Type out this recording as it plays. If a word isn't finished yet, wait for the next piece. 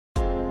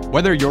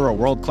Whether you're a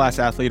world-class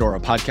athlete or a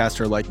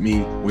podcaster like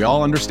me, we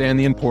all understand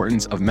the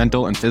importance of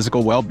mental and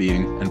physical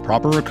well-being and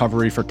proper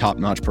recovery for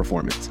top-notch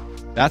performance.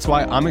 That's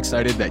why I'm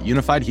excited that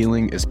Unified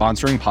Healing is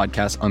sponsoring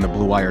podcasts on the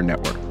Blue Wire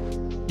Network.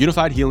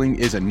 Unified Healing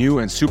is a new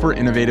and super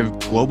innovative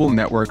global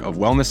network of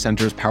wellness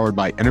centers powered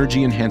by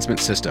Energy Enhancement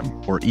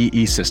System, or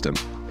EE System.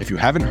 If you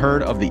haven't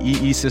heard of the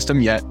EE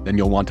System yet, then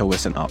you'll want to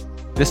listen up.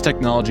 This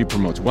technology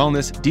promotes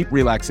wellness, deep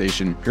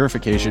relaxation,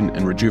 purification,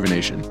 and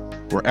rejuvenation.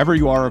 Wherever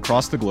you are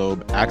across the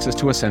globe, access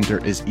to a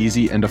center is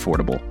easy and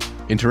affordable.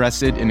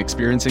 Interested in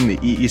experiencing the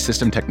EE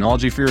System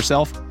technology for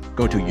yourself?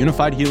 Go to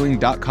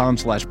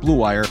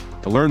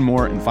unifiedhealing.com/bluewire to learn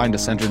more and find a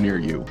center near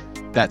you.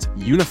 That's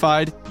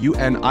unified,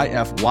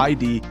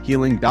 UNIFYD,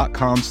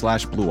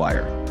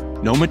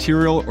 healing.com/bluewire. No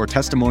material or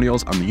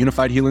testimonials on the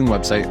Unified Healing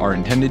website are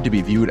intended to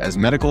be viewed as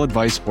medical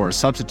advice or a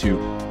substitute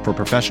for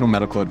professional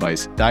medical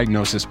advice,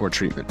 diagnosis, or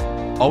treatment.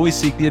 Always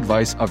seek the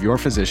advice of your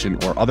physician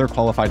or other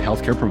qualified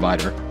healthcare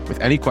provider with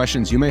any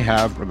questions you may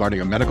have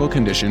regarding a medical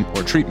condition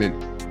or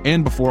treatment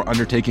and before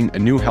undertaking a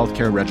new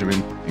healthcare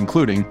regimen,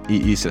 including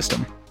EE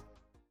System.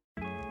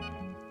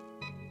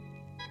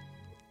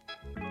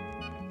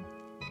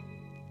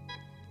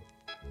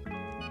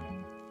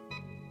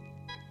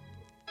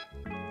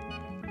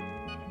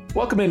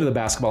 Welcome into the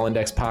Basketball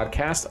Index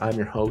podcast. I'm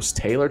your host,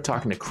 Taylor,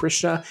 talking to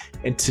Krishna,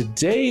 and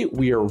today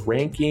we are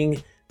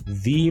ranking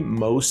the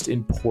most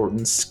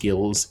important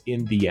skills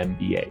in the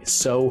NBA.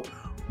 So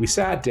we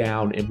sat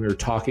down and we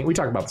talk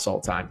about this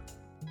all the time.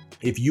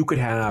 If you could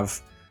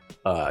have,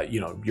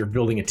 you're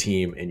building a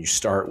team and you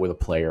start with a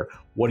player,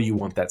 what do you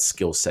want that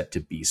skill set to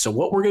be? So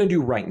what we're going to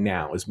do right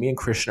now is me and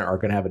Krishna are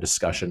going to have a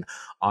discussion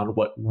on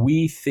what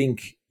we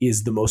think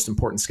is the most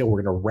important skill.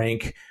 We're going to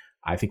rank,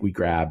 I think we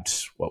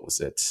grabbed,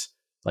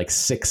 like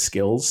 6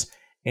 skills,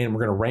 and we're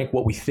going to rank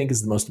what we think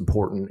is the most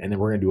important, and then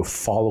we're going to do a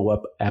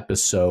follow-up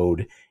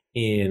episode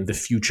in the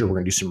future. We're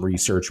going to do some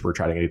research. We're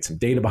trying to get some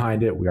data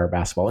behind it. We are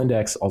Basketball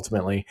Index,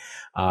 ultimately.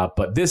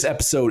 But this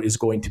episode is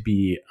going to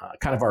be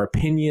kind of our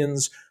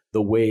opinions,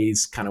 the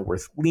ways kind of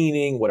worth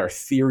leaning, what our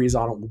theories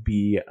on it will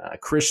be.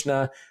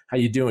 Krishna, how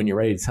you doing? You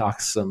ready to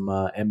talk some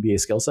NBA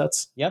skill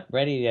sets? Yep,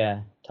 ready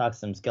to talk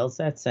some skill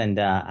sets. And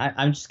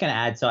I'm just going to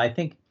add, so I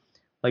think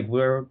like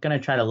we're going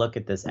to try to look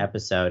at this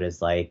episode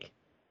as like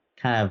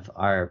kind of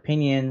our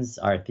opinions,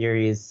 our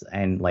theories,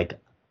 and like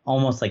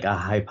almost like a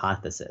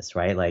hypothesis,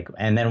 right? Like,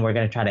 and then we're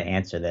going to try to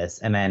answer this.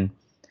 And then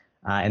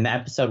in the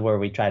episode where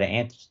we try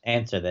to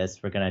answer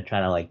this, we're going to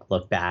try to like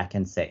look back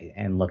and say,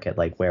 and look at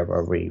like, where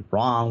were we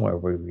wrong? Where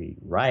were we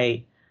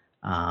right?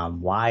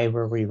 Why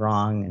were we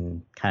wrong?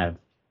 And kind of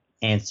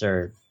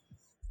answer.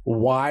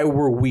 Why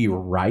were we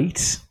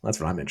right? That's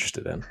what I'm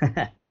interested in.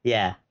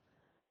 Yeah.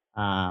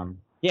 So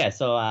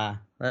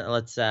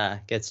let's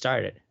get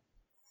started.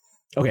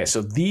 Okay,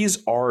 so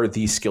these are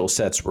the skill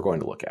sets we're going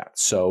to look at.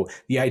 So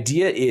the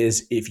idea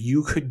is if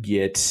you could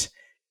get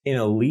an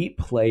elite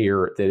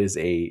player that is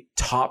a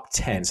top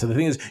 10. So the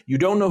thing is, you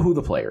don't know who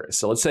the player is.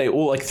 So let's say,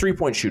 like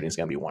 3-point shooting is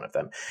going to be one of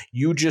them.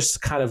 You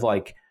just kind of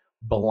like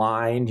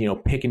blind,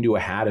 pick into a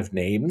hat of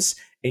names,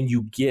 and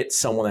you get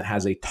someone that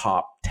has a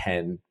top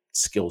 10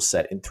 skill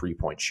set in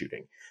 3-point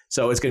shooting.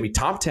 So it's going to be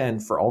top 10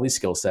 for all these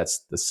skill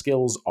sets. The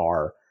skills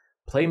are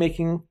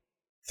playmaking,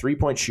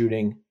 3-point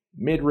shooting,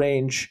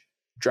 mid-range,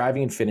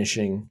 driving and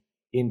finishing,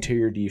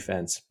 interior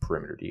defense,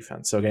 perimeter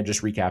defense. So again,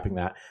 just recapping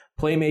that.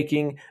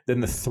 Playmaking, then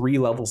the 3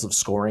 levels of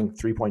scoring,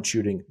 3-point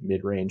shooting,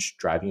 mid-range,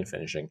 driving and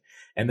finishing.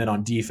 And then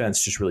on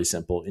defense, just really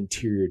simple,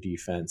 interior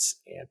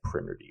defense and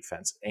perimeter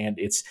defense. And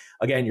it's,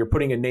 again, you're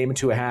putting a name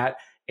into a hat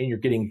and you're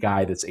getting a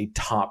guy that's a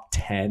top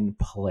 10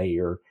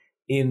 player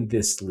in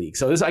this league.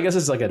 So this, I guess,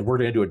 is like we're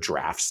going to do a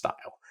draft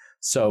style.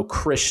 So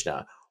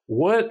Krishna,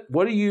 what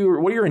are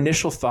your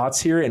initial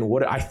thoughts here? And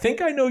what I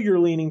think I know you're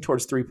leaning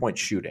towards 3-point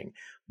shooting,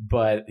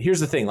 but here's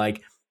the thing: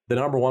 like the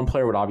number 1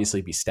 player would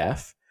obviously be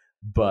Steph,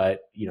 but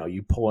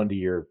you pull into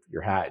your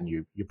hat and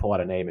you pull out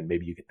a name and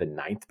maybe you get the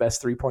 9th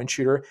best 3-point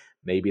shooter.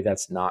 Maybe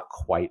that's not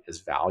quite as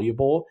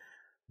valuable.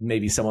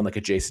 Maybe someone like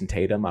a Jason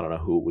Tatum. I don't know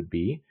who it would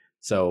be.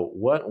 So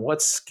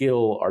what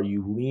skill are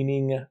you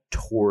leaning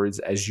towards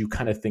as you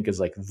kind of think is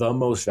like the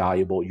most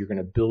valuable? You're going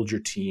to build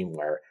your team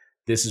where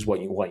this is what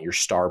you want your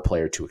star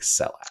player to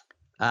excel at.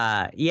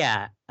 I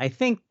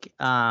think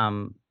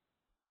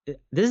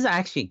this is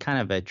actually kind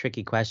of a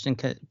tricky question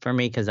for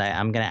me because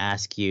I'm going to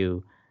ask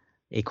you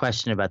a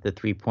question about the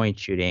 3-point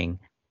shooting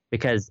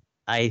because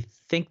I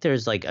think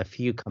there's like a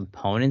few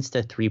components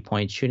to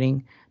 3-point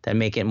shooting that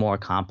make it more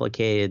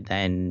complicated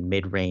than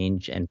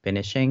mid-range and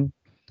finishing.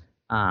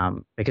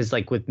 Because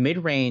like with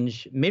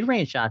mid-range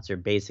shots are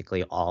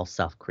basically all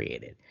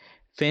self-created.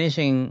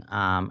 Finishing,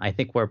 I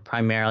think we're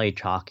primarily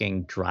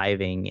talking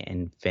driving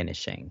and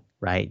finishing,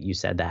 right? You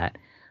said that.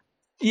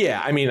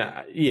 Yeah, I mean,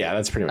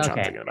 that's pretty much how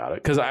I'm thinking about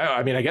it. Because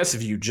I mean, I guess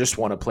if you just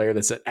want a player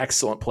that's an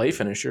excellent play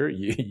finisher,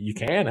 you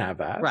can have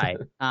that. Right.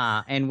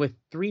 And with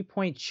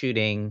 3-point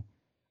shooting,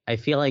 I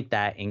feel like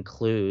that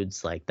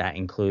includes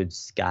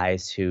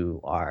guys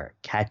who are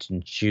catch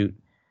and shoot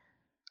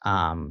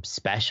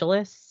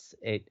specialists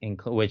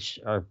which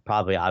are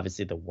probably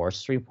obviously the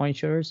worst 3-point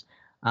shooters.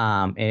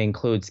 It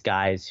includes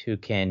guys who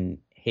can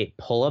hit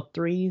pull-up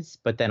threes,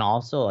 but then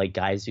also like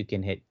guys who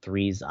can hit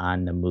threes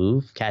on the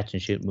move, catch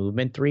and shoot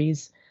movement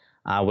threes,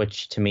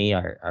 which to me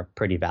are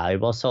pretty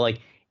valuable. So like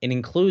it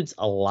includes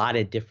a lot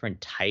of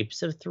different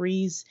types of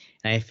threes,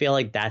 and I feel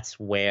like that's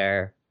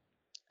where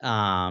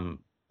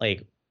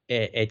like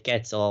it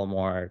gets a little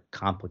more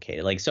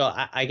complicated. Like, so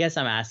I guess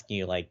I'm asking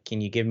you, like, can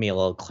you give me a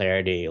little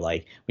clarity?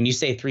 Like, when you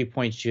say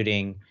 3-point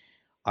shooting,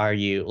 are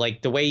you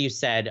like the way you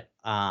said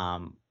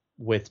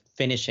with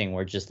finishing,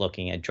 we're just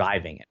looking at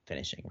driving and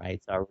finishing,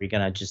 right? So are we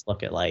gonna just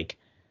look at like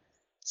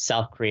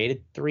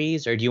self-created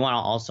threes, or do you want to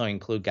also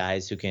include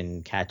guys who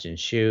can catch and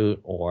shoot,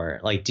 or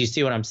like, do you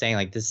see what I'm saying?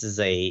 Like, this is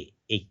a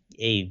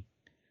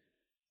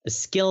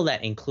skill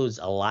that includes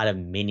a lot of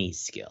mini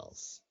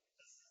skills.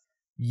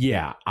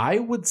 Yeah, I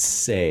would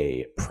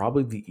say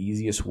probably the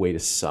easiest way to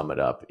sum it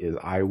up is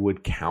I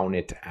would count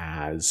it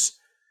as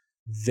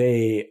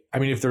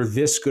if they're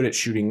this good at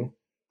shooting,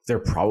 they're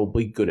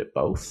probably good at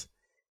both.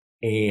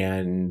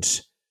 And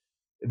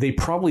they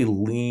probably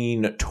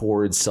lean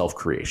towards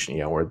self-creation.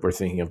 You know, we're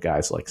thinking of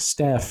guys like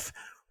Steph,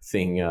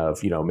 thinking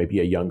of,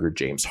 maybe a younger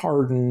James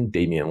Harden,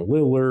 Damian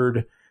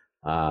Lillard.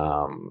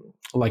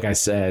 Like I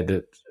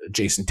said,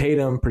 Jason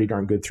Tatum, pretty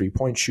darn good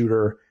 3-point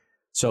shooter.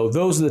 So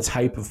those are the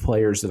type of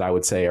players that I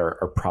would say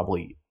are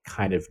probably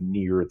kind of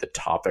near the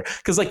top there.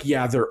 Because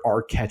there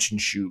are catch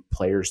and shoot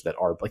players that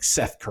are like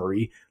Seth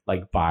Curry,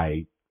 like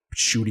by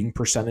shooting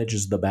percentage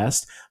is the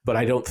best. But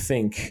I don't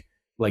think,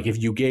 like, if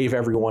you gave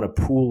everyone a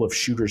pool of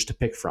shooters to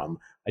pick from,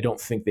 I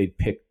don't think they'd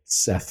pick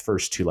Seth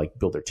first to like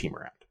build their team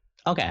around.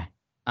 Okay.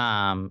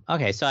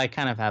 Okay. So I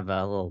kind of have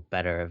a little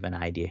better of an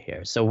idea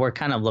here. So we're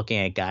kind of looking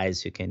at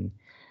guys who can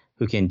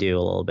do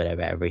a little bit of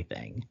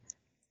everything.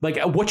 Like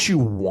what you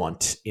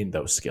want in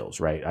those skills,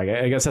 right?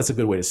 I guess that's a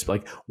good way to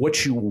like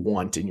what you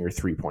want in your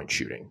 3-point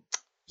shooting.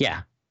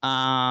 Yeah.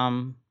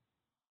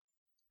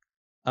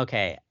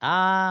 Okay.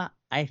 I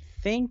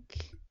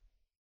think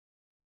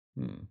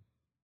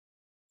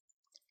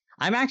I'm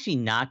actually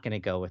not going to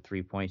go with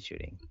 3-point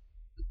shooting.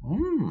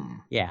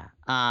 Yeah.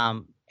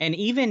 And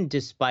even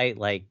despite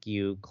like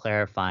you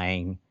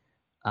clarifying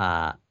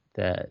the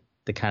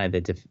kind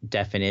of the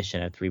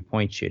definition of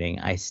 3-point shooting,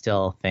 I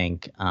still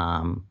think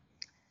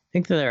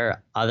that there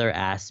are other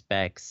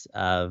aspects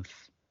of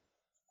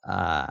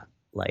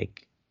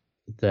like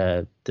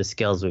the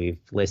skills we've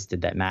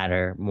listed that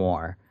matter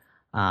more.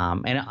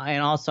 And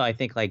also I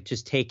think like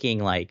just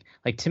taking like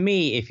to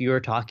me, if you were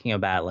talking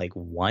about like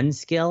one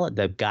skill,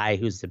 the guy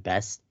who's the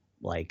best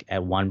like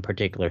at one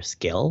particular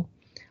skill,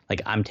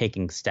 like I'm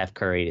taking Steph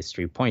Curry to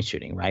 3-point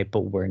shooting, right?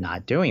 But we're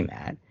not doing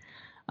that.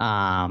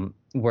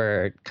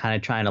 We're kind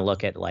of trying to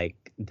look at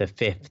like the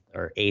 5th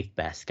or 8th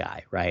best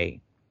guy, right?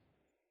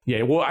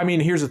 Yeah, well, I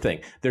mean, here's the thing.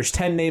 There's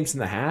 10 names in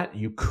the hat.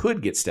 You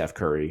could get Steph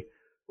Curry,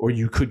 or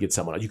you could get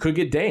someone else. You could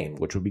get Dame,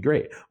 which would be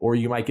great. Or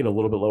you might get a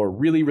little bit lower,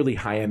 really, really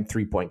high-end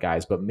 3-point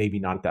guys, but maybe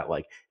not that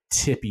like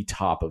tippy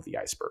top of the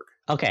iceberg.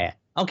 Okay.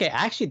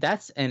 Actually,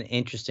 that's an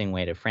interesting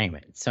way to frame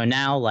it. So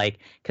now, like,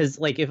 because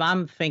like if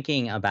I'm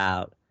thinking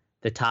about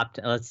the top,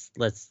 let's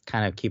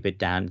kind of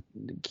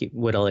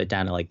whittle it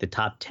down to like the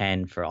top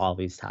 10 for all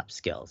these top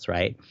skills,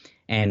 right?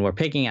 And we're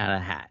picking out a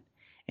hat.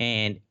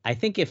 And I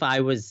think if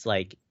I was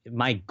like,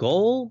 my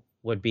goal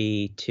would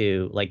be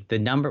to like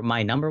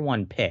my number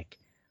one pick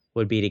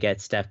would be to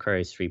get Steph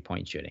Curry's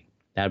 3-point shooting.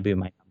 That would be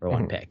my number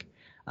one pick,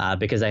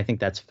 because I think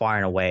that's far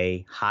and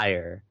away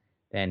higher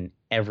than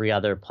every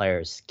other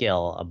player's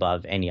skill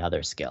above any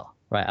other skill,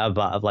 right?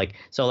 Above like,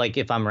 so like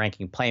if I'm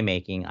ranking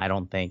playmaking, I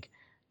don't think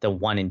the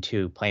 1 and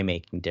 2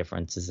 playmaking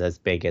difference is as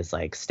big as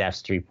like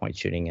Steph's 3-point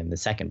shooting and the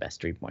second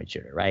best 3-point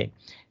shooter, right?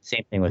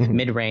 Same thing with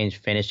mid-range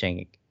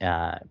finishing,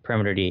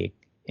 perimeter D,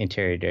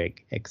 interior D,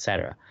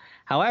 etc.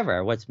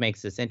 However, what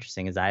makes this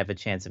interesting is I have a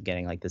chance of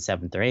getting like the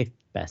 7th or 8th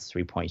best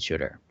 3-point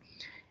shooter.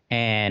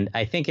 And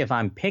I think if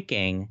I'm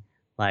picking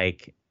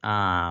like,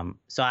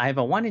 so I have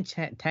a 1 in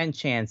 10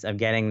 chance of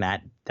getting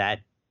that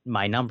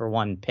my number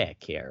one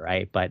pick here,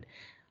 right? But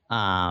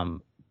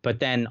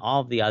then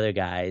all of the other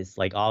guys,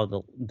 like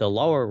all the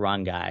lower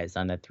run guys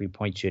on the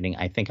 3-point shooting,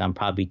 I think I'm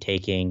probably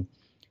taking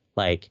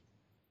I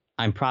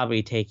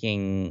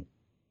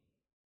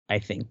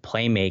think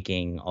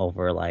playmaking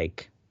over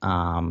like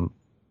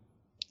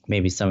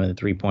maybe some of the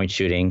 3-point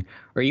shooting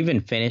or even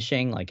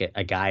finishing, like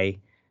a guy,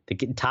 the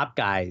top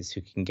guys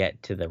who can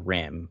get to the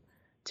rim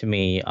to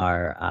me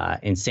are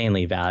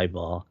insanely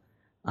valuable.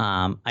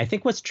 I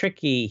think what's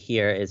tricky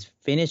here is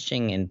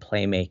finishing and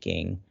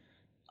playmaking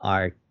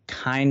are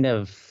kind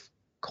of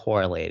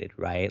correlated,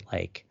 right?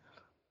 Like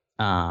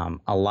a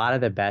lot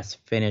of the best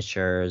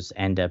finishers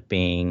end up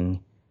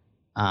being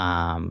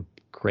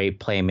great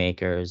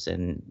playmakers,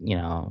 and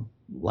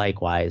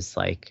likewise,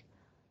 like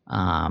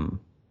a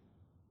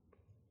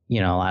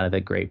lot of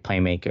the great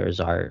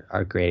playmakers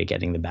are great at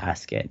getting the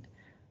basket.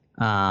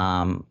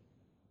 But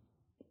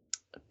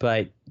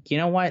you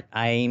know what?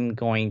 I'm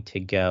going to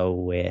go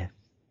with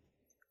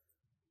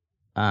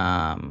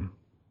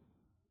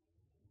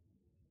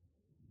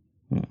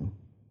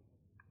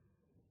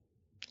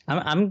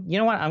You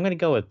know what? I'm going to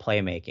go with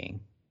playmaking.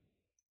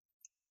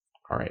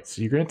 All right,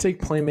 so you're going to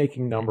take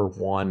playmaking number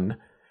one.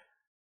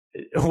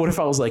 What if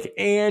I was like,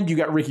 and you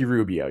got Ricky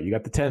Rubio, you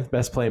got the 10th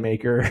best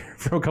playmaker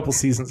from a couple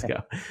seasons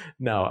ago?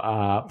 No,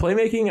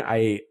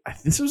 playmaking.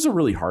 This was a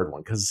really hard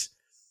one because,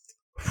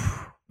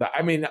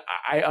 I mean,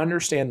 I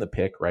understand the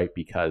pick, right?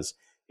 Because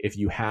if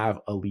you have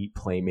elite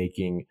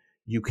playmaking,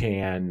 you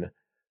can,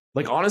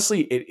 like,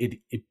 honestly,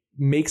 it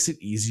makes it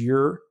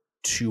easier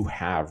to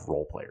have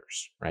role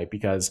players, right?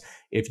 Because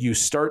if you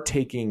start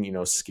taking,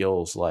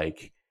 skills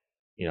like,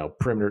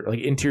 perimeter, like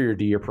interior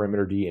D or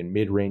perimeter D and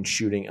mid-range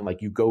shooting, and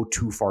like you go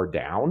too far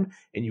down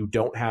and you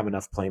don't have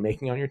enough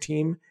playmaking on your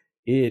team,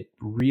 it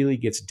really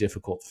gets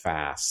difficult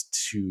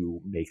fast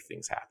to make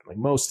things happen. Like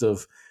most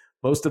of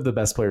the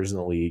best players in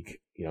the league,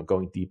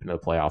 going deep into the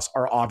playoffs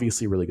are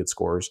obviously really good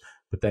scorers,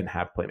 but then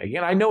have playmaking.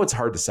 And I know it's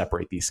hard to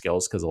separate these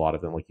skills because a lot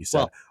of them, like you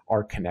said,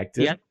 are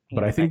connected.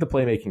 But I think the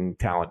playmaking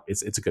talent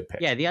it's a good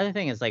pick. Yeah, the other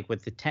thing is like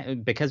with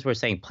because we're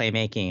saying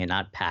playmaking and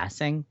not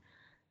passing,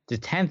 the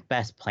 10th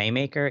best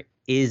playmaker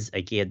is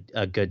a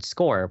good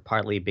scorer,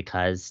 partly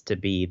because to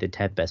be the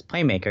 10th best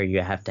playmaker,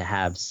 you have to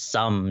have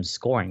some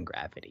scoring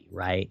gravity,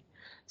 right?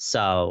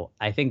 So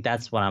I think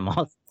that's what I'm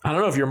also. I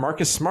don't know if you're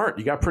Marcus Smart.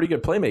 You got pretty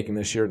good playmaking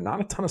this year.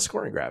 Not a ton of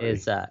scoring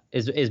gravity.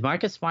 Is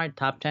Marcus Smart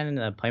top 10 in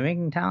the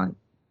playmaking talent?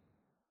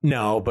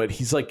 No, but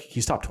he's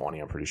top 20.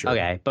 I'm pretty sure.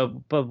 Okay, but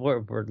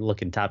we're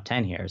looking top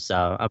 10 here,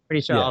 so I'm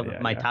pretty sure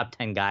my top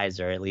 10 guys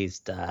are at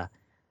least.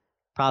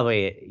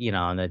 Probably, in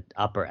the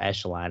upper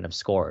echelon of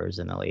scorers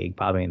in the league,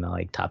 probably in the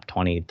like top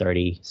 20,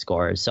 30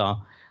 scorers. So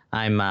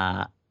I'm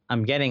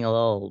getting a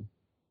little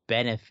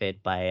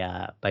benefit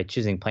by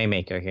choosing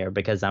playmaker here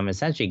because I'm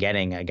essentially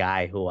getting a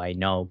guy who I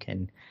know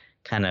can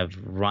kind of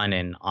run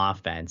an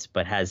offense,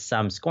 but has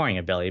some scoring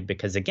ability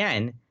because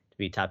again, to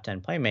be top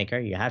 10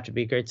 playmaker, you have to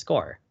be a great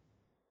scorer.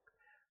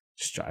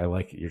 I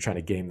like it. You're trying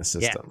to game the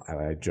system. Yeah.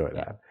 I enjoy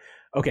that.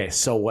 Okay,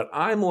 so what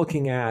I'm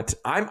looking at,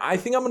 I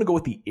think I'm going to go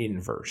with the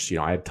inverse.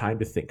 I had time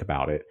to think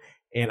about it,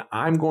 and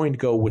I'm going to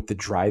go with the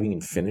driving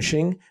and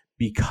finishing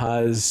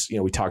because,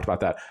 we talked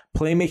about that.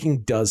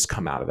 Playmaking does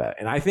come out of that,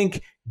 and I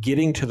think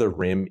getting to the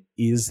rim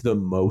is the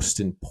most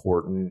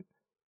important.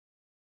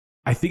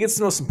 I think it's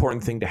the most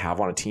important thing to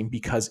have on a team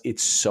because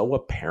it's so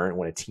apparent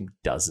when a team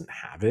doesn't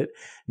have it.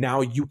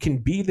 Now, you can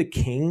be the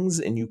Kings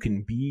and you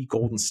can be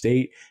Golden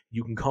State.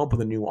 You can come up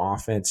with a new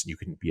offense and you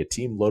can be a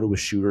team loaded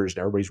with shooters and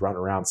everybody's running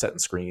around setting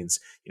screens,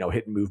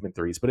 hitting movement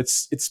threes. But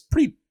it's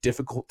pretty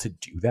difficult to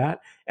do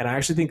that. And I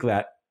actually think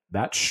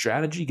that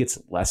strategy gets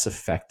less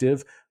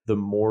effective the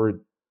more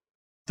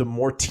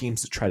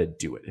teams that try to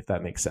do it, if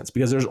that makes sense.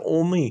 Because there's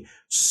only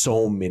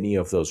so many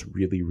of those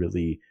really,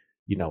 really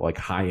like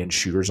high-end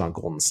shooters on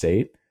Golden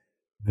State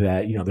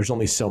that, there's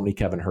only so many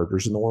Kevin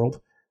Huerters in the world.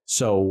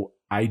 So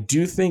I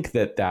do think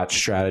that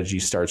strategy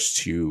starts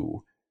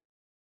to,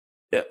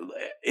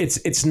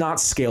 it's not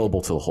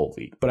scalable to the whole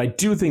league, but I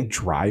do think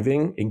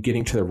driving and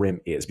getting to the rim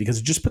is because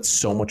it just puts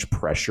so much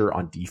pressure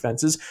on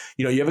defenses.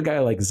 You have a guy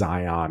like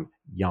Zion,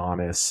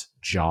 Giannis,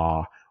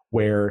 Ja,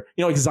 where,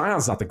 like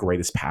Zion's not the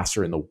greatest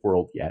passer in the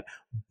world yet,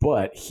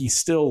 but he's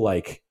still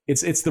like,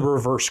 it's the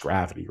reverse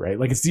gravity, right?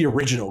 Like it's the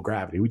original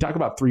gravity. We talk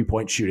about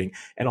 3-point shooting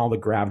and all the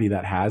gravity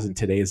that has in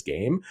today's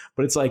game,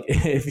 but it's like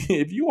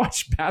if you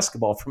watch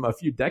basketball from a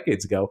few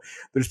decades ago,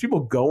 there's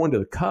people going to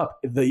the cup.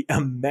 The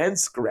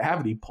immense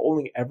gravity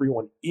pulling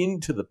everyone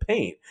into the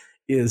paint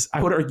is,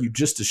 I would argue,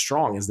 just as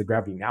strong as the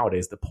gravity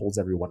nowadays that pulls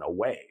everyone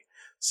away.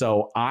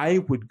 So I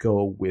would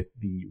go with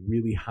the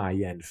really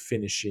high-end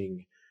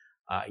finishing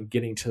and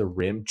getting to the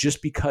rim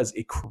just because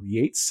it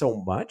creates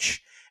so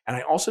much. And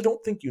I also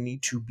don't think you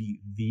need to be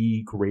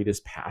the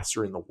greatest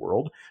passer in the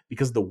world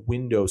because the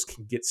windows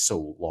can get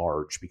so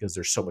large because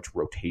there's so much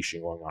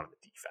rotation going on in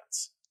the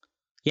defense.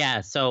 Yeah.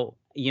 So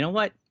you know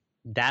what?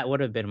 That would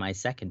have been my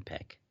second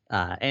pick.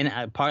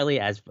 And partly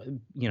as,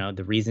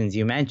 the reasons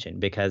you mentioned,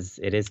 because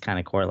it is kind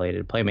of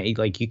correlated to playmaking.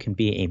 Like you can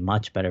be a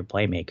much better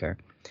playmaker.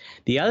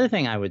 The other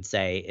thing I would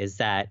say is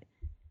that,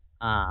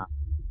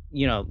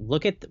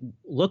 look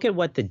at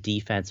what the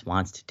defense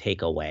wants to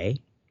take away.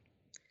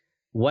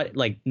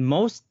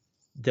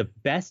 The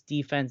best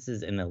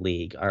defenses in the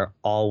league are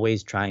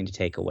always trying to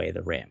take away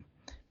the rim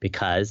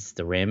because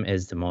the rim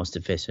is the most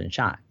efficient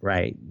shot,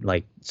 right?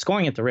 Like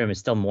scoring at the rim is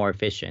still more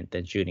efficient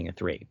than shooting a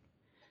three.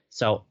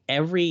 So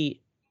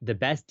the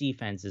best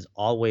defense is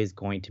always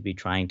going to be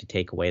trying to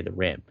take away the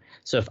rim.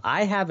 So if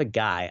I have a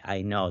guy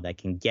I know that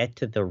can get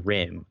to the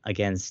rim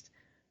against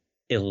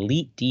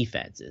elite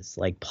defenses,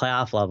 like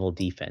playoff level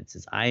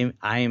defenses,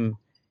 I'm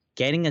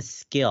getting a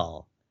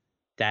skill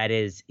that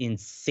is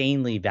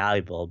insanely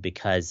valuable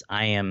because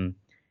I am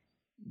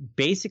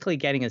basically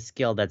getting a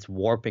skill that's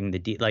warping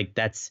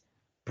that's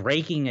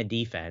breaking a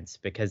defense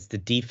because the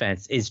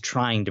defense is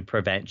trying to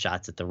prevent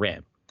shots at the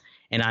rim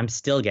and I'm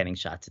still getting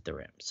shots at the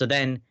rim. So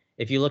then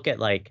if you look at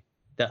like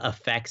the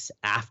effects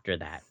after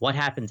that, what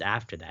happens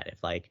after that?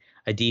 If like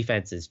a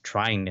defense is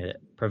trying to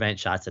prevent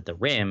shots at the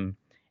rim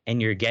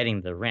and you're getting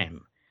the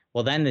rim,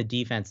 well, then the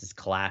defense is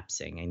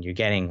collapsing and you're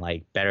getting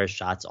like better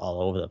shots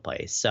all over the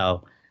place.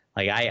 So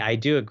like I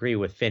do agree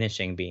with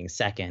finishing being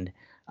second,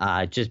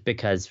 just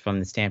because from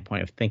the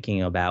standpoint of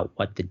thinking about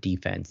what the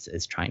defense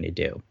is trying to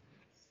do.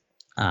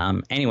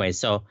 Anyway,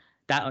 so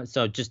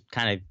just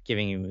kind of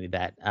giving you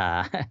that,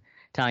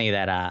 telling you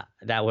that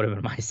that would have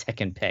been my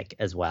second pick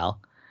as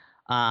well.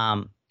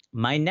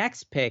 My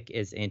next pick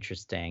is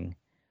interesting.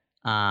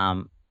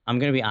 I'm going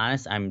to be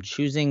honest. I'm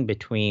choosing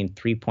between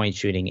 3-point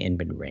shooting and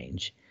mid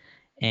range.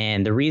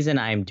 And the reason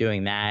I'm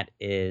doing that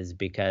is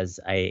because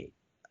I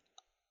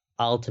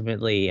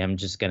ultimately am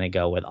just going to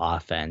go with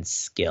offense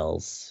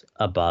skills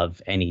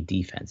above any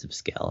defensive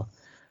skill.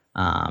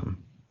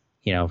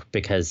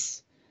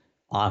 Because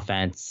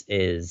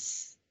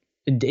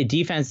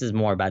defense is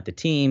more about the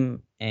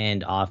team,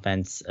 and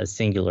offense, a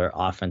singular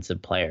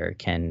offensive player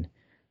can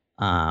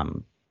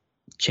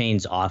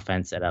change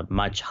offense at a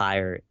much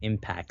higher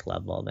impact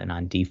level than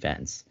on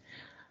defense.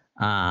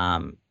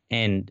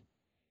 And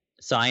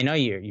so I know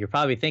you're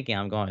probably thinking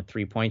I'm going with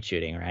 3-point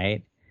shooting,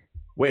 right?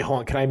 Wait, hold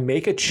on. Can I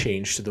make a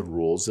change to the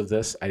rules of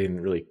this? I didn't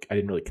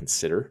really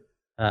consider.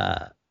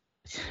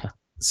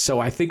 So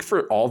I think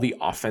for all the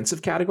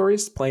offensive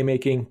categories,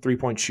 playmaking,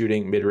 3-point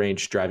shooting,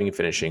 mid-range, driving and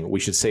finishing, we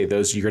should say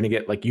those you're going to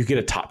get, you get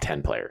a top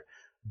 10 player.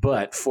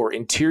 But for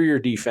interior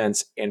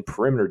defense and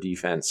perimeter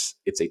defense,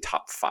 it's a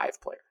top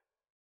 5 player.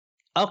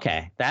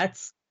 Okay,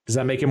 does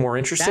that make it more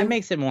interesting? That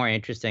makes it more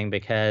interesting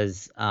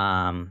because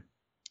now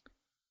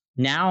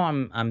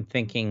I'm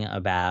thinking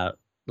about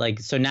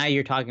so now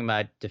you're talking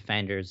about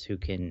defenders who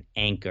can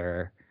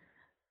anchor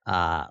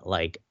an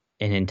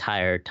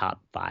entire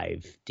top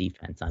 5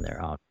 defense on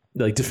their own.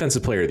 Like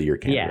defensive player of the year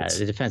candidates. Yeah,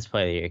 the defensive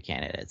player of the year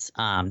candidates.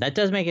 That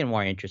does make it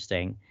more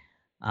interesting.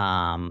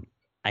 I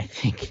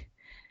think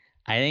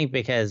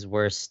because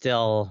we're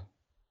still,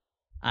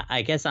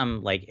 I guess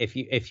I'm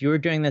if you were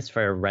doing this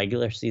for a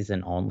regular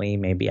season only,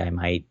 maybe I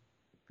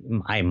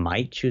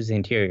might choose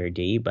interior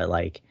D, but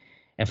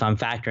if I'm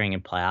factoring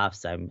in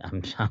playoffs, I'm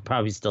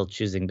probably still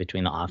choosing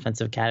between the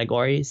offensive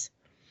categories.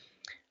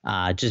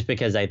 Just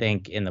because I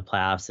think in the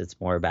playoffs it's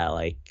more about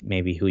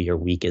maybe who your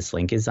weakest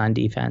link is on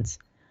defense.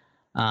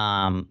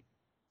 So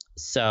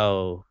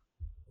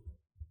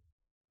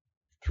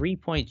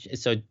 3-point.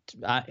 So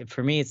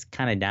for me, it's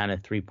kind of down to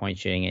 3-point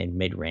shooting in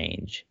mid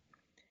range,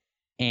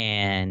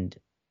 and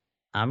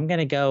I'm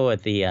gonna go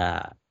with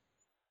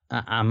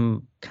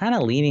I'm kind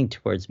of leaning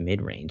towards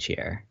mid range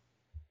here.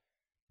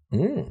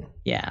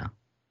 Yeah.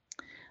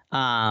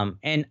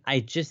 And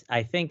I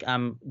think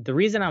the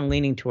reason I'm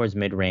leaning towards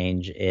mid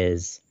range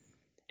is,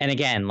 and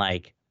again,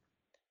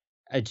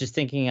 just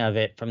thinking of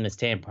it from the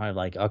standpoint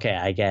of okay,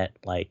 I get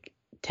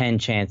 10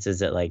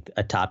 chances at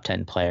a top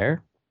 10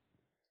 player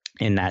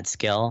in that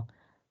skill.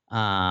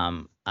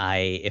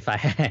 If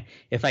I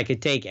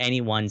could take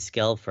any one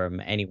skill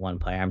from any one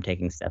player, I'm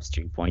taking Steph's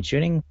 3-point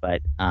shooting.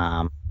 But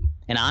and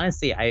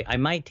honestly, I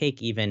might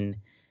take even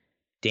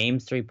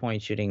Dame's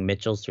 3-point shooting,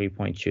 Mitchell's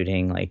 3-point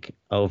shooting,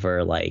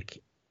 over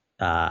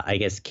I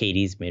guess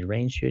Katie's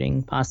mid-range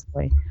shooting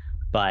possibly.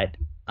 But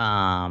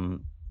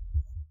and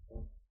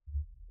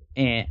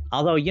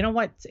although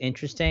what's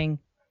interesting,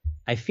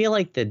 I feel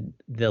like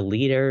the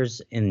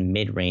leaders in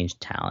mid-range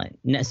talent.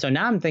 So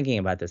now I'm thinking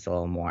about this a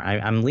little more.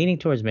 I'm leaning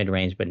towards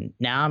mid-range, but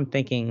now I'm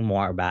thinking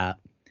more about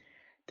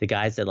the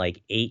guys at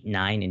 8,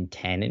 9, and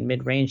 10 in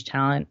mid-range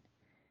talent.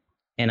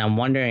 And I'm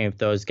wondering if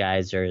those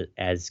guys are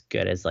as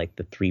good as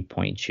the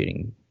 3-point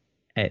shooting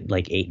at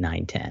 8,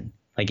 9, 10.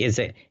 Is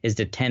the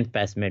 10th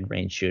best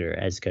mid-range shooter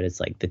as good as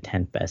the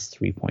 10th best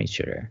 3-point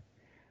shooter?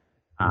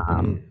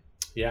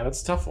 Yeah,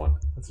 that's a tough one.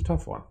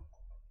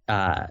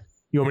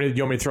 You want me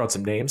to throw out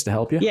some names to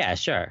help you? Yeah,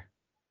 sure.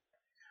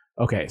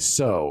 Okay,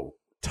 so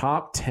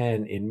top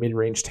 10 in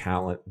mid-range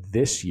talent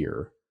this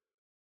year.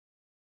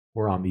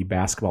 We're on the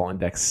Basketball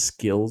Index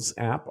Skills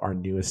app, our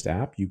newest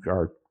app. You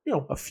are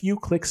a few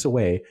clicks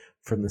away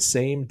from the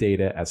same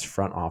data as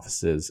front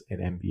offices and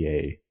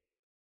NBA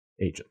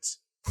agents.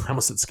 I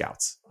almost said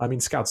scouts. I mean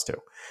scouts too.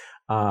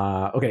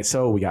 Okay,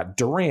 so we got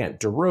Durant,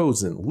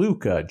 DeRozan,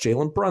 Luka,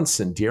 Jalen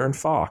Brunson, De'Aaron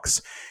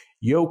Fox,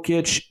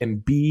 Jokic,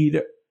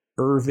 Embiid,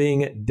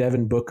 Irving,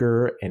 Devin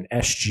Booker, and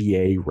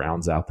SGA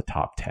rounds out the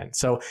top 10.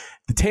 So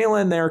the tail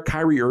end there,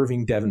 Kyrie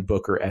Irving, Devin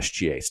Booker,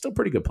 SGA, still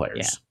pretty good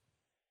players.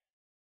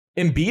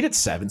 Yeah. Embiid at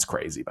 7's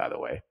crazy, by the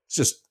way. It's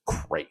just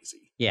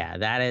crazy. Yeah,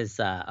 that is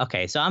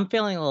okay. So I'm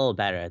feeling a little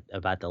better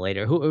about the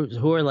later.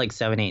 Who are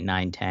 7, 8,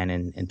 9, 10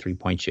 in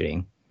 3-point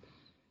shooting?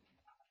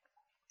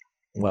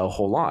 Well,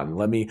 hold on.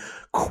 Let me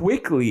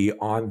quickly,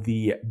 on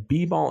the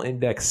B-Ball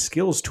Index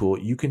Skills tool,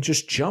 you can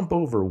just jump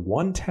over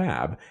one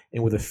tab,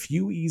 and with a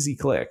few easy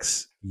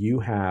clicks,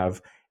 you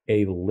have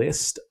a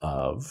list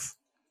of...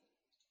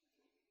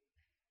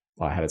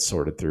 Well, I had it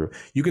sorted through.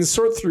 You can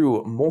sort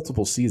through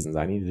multiple seasons.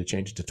 I needed to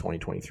change it to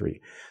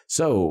 2023.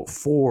 So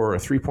for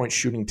 3-point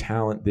shooting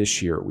talent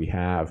this year, we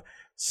have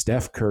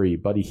Steph Curry,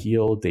 Buddy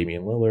Hield,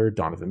 Damian Lillard,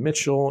 Donovan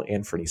Mitchell,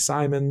 Anthony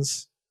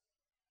Simons,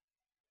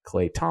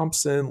 Klay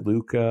Thompson,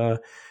 Luka,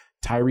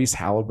 Tyrese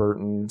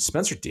Halliburton,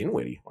 Spencer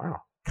Dinwiddie,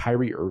 wow,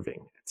 Kyrie Irving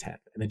at 10,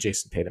 and then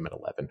Jason Tatum at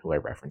 11, who I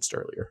referenced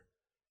earlier.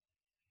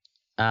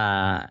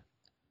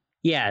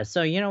 Yeah.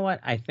 So you know what?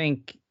 I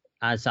think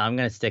so. I'm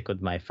going to stick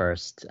with my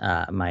first,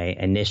 my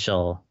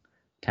initial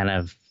kind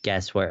of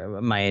guess where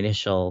my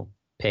initial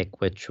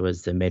pick, which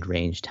was the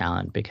mid-range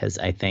talent, because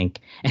I think,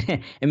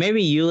 and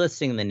maybe you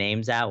listing the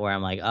names out where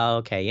I'm like, oh,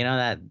 okay, you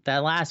know that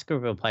last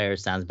group of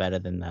players sounds better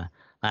than the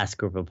last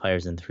group of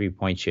players in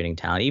 3-point shooting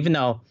talent, even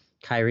though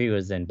Kyrie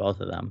was in both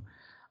of them.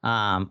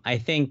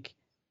 I think,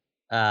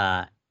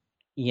 uh,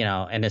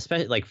 and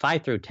especially like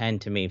 5 through 10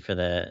 to me for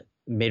the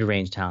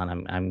mid-range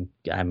talent,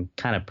 I'm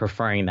kind of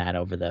preferring that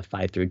over the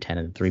 5 through 10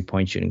 and the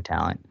 3-point shooting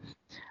talent.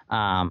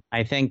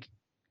 I think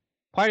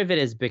part of it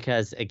is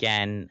because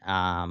again,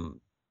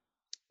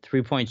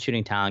 3-point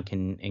shooting talent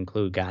can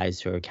include guys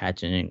who are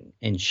catching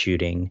and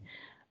shooting,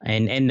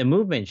 and the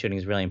movement shooting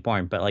is really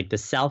important. But like the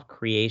self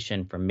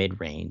creation for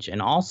mid-range,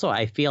 and also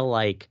I feel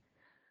like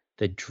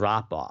the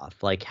drop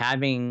off, like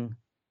having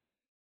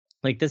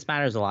like this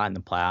matters a lot in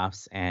the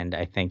playoffs, and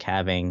I think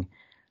having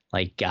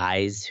like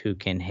guys who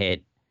can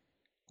hit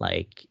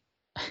like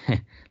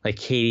like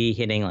Katie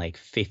hitting like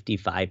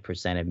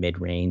 55% of mid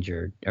range,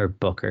 or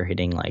Booker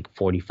hitting like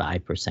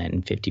 45%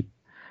 and 50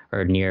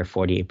 or near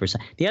 48%.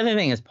 The other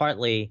thing is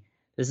partly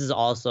this is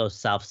also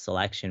self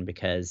selection,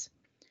 because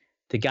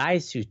the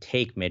guys who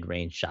take mid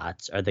range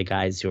shots are the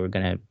guys who are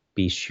going to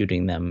be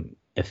shooting them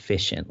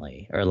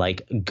efficiently, or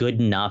like good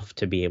enough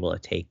to be able to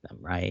take them,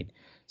 right?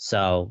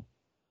 So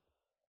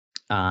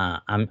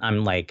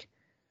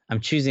I'm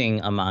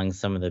choosing among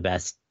some of the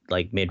best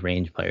like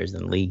mid-range players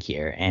in the league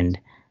here, and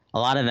a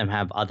lot of them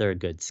have other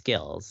good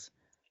skills.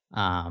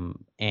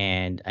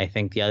 And I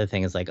think the other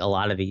thing is like a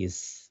lot of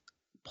these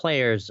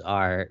players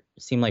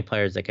seem like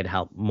players that could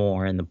help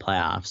more in the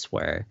playoffs,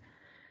 where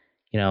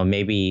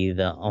maybe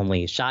the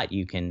only shot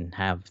you can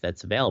have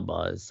that's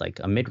available is like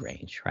a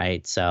mid-range,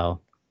 right? So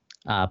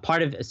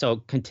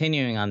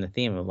continuing on the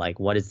theme of like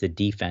what is the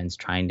defense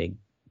trying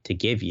to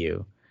give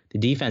you? The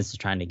defense is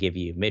trying to give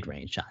you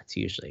mid-range shots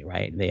usually,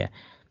 right? They're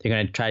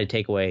going to try to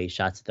take away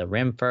shots at the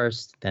rim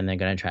first, then they're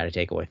going to try to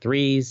take away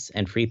threes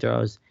and free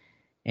throws,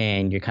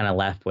 and you're kind of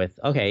left with,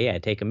 okay, yeah,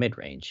 take a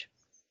mid-range.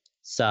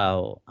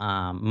 So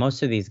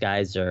most of these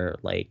guys are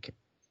like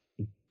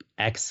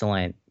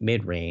excellent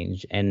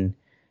mid-range, and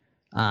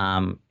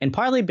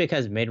partly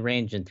because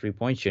mid-range and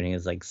 3-point shooting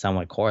is like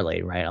somewhat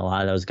correlated, right? A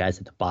lot of those guys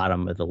at the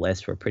bottom of the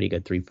list were pretty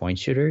good 3-point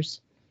shooters.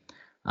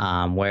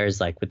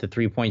 Whereas like with the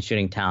 3-point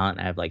shooting talent,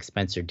 I have like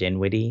Spencer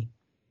Dinwiddie,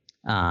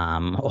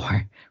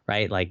 or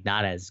right, like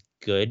not as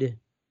good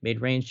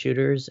mid-range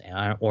shooters,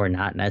 or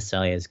not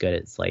necessarily as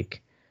good as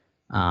like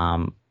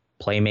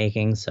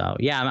playmaking. So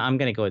yeah, I'm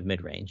gonna go with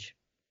mid-range.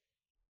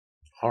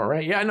 All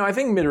right. Yeah, no, I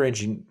think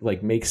mid-range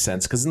like makes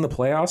sense, because in the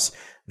playoffs,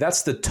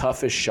 that's the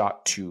toughest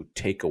shot to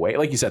take away.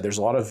 Like you said, there's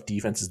a lot of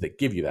defenses that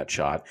give you that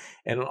shot.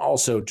 And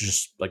also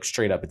just like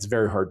straight up, it's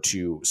very hard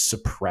to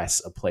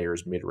suppress a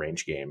player's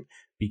mid-range game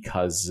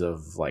because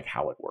of like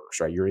how it works,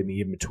 right? You're in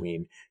the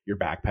in-between, you're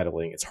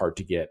backpedaling. It's hard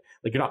to get,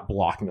 like you're not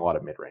blocking a lot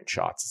of mid-range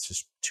shots. It's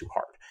just too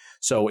hard.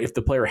 So if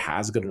the player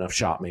has good enough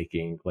shot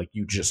making, like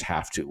you just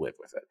have to live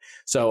with it.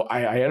 So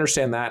I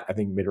understand that. I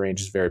think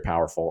mid-range is very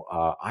powerful.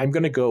 I'm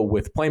going to go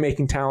with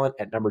playmaking talent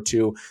at number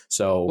 2.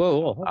 So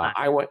whoa.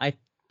 I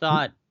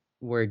thought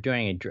we're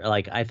doing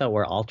I thought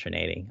we're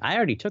alternating. I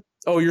already took.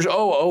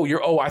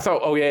 I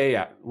thought,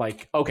 yeah.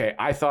 Like, okay.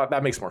 I thought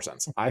that makes more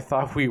sense. I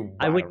thought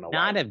I would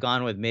not have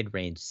gone with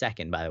mid-range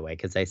second, by the way,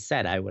 because I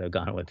said I would have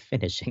gone with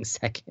finishing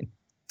second.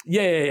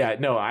 Yeah.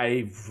 No,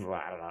 I don't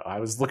know. I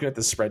was looking at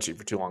the spreadsheet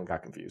for too long,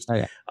 got confused.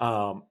 Okay.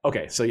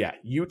 Okay. So yeah,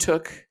 you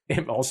took,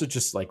 it also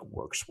just like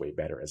works way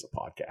better as a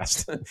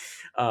podcast.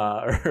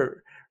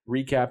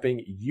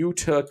 Recapping, you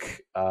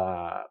took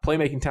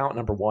playmaking talent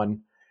number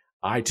 1.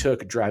 I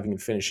took driving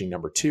and finishing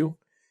number 2.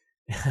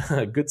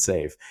 Good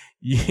save.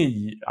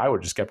 I would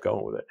have just kept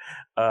going with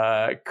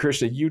it.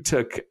 Krishna, you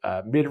took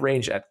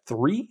mid-range at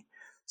 3.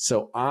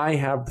 So I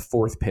have the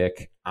 4th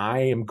pick. I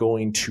am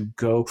going to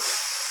go.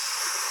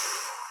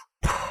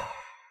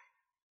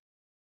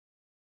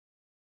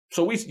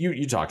 So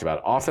you talked about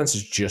it. Offense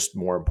is just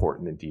more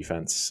important than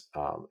defense.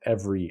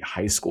 Every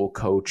high school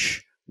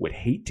coach would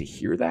hate to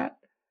hear that,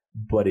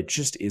 but it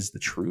just is the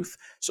truth.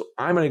 So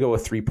I'm going to go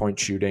with 3-point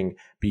shooting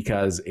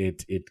because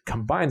it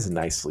combines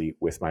nicely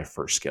with my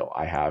first skill.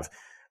 I have,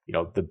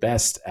 the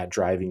best at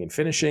driving and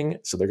finishing.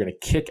 So they're going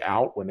to kick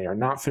out when they are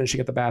not finishing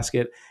at the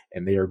basket,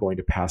 and they are going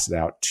to pass it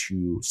out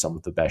to some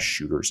of the best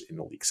shooters in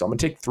the league. So I'm going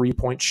to take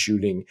 3-point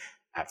shooting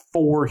at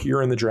 4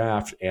 here in the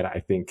draft. And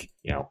I think,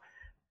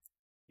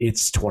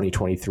 it's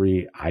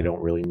 2023. I don't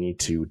really need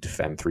to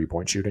defend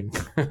 3-point shooting.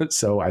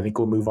 So I think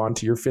we'll move on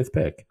to your 5th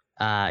pick.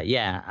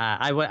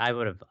 I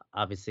would have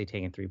obviously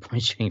taken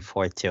 3-point shooting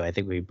 4th too. I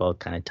think we both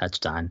kind of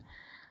touched on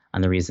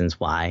the reasons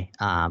why.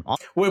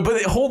 Wait,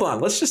 but hold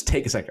on. Let's just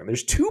take a second.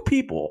 There's 2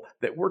 people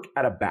that work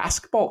at a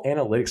basketball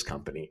analytics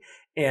company,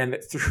 and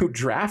through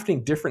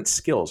drafting different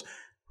skills,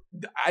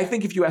 I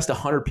think if you asked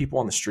 100 people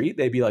on the street,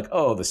 they'd be like,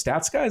 oh, the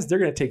stats guys, they're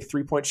going to take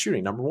 3-point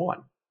shooting number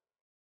 1.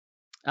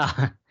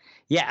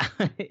 Yeah.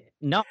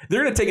 No.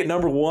 They're going to take it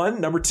number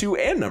 1, number 2,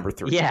 and number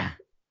 3. Yeah.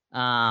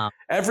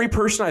 Every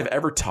person I've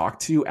ever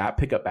talked to at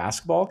Pickup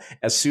Basketball,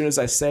 as soon as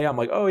I say, I'm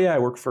like, oh yeah, I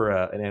work for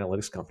an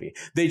analytics company,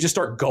 they just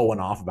start going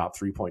off about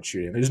 3-point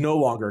shooting. There's no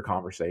longer a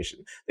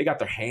conversation. They got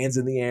their hands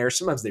in the air.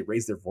 Sometimes they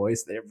raise their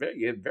voice. They're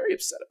very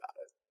upset about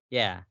it.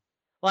 Yeah.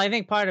 Well, I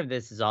think part of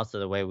this is also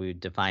the way we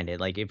defined it.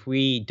 Like if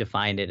we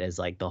defined it as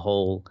like the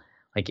whole,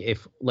 like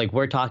if like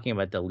we're talking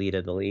about the lead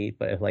of the league,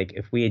 but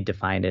if we had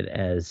defined it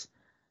as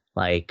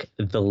like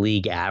the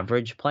league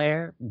average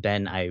player,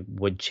 then I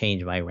would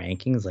change my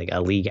rankings.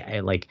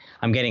 Like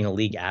I'm getting a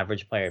league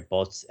average player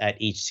both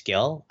at each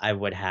skill, I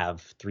would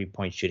have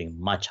 3-point shooting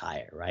much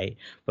higher, right?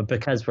 But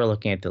because we're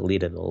looking at the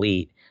lead of the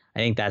elite, I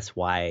think that's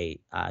why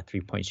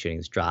 3-point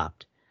shooting's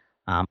dropped.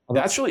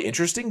 That's really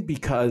interesting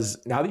because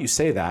now that you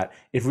say that,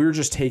 if we were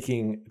just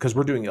taking, because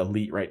we're doing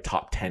elite, right,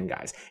 top 10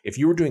 guys, if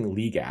you were doing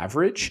league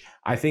average,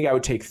 I think I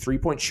would take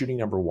 3-point shooting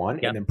number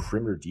 1 and then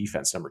perimeter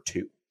defense number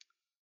 2.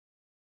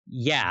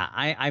 Yeah,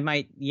 I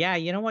might. Yeah,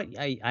 you know what?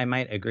 I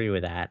might agree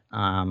with that.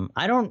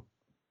 I don't.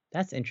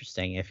 That's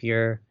interesting. If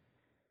you're,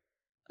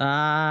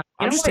 I'm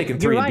just taking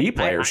 3 and D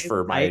players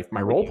for my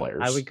role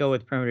players. I would go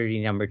with perimeter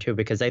D number 2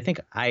 because I think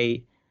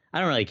I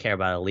don't really care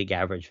about a league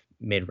average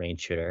mid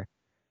range shooter,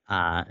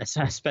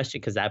 especially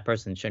because that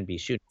person shouldn't be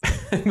shooting.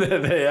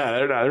 Yeah,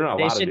 they're not.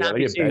 They should not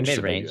be shooting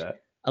mid range.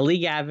 A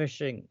league average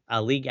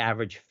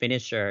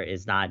finisher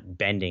is not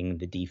bending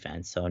the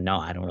defense, so no,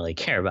 I don't really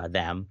care about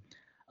them.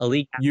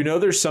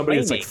 There's somebody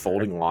that's like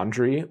folding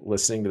laundry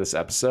listening to this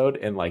episode,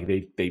 and like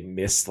they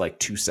miss like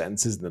 2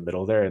 sentences in the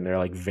middle there, and they're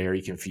like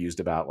very confused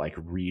about like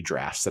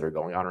redrafts that are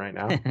going on right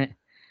now.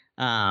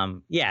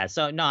 Yeah,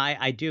 so no,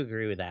 I do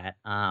agree with that.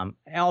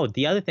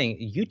 The other thing,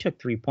 you took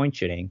 3-point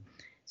shooting,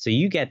 so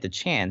you get the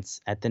chance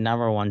at the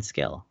number 1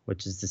 skill,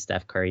 which is the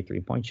Steph Curry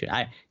 3-point shooting.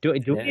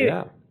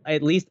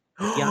 At least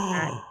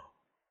I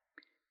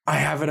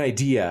have an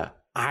idea.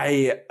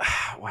 Maybe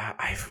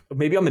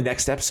on the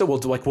next episode we'll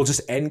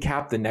just end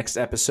cap the next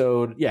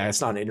episode. Yeah,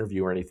 it's not an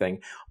interview or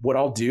anything. What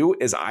I'll do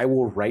is I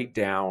will write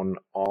down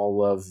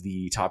all of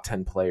the top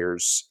 10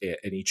 players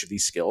in each of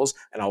these skills,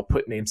 and I'll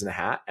put names in a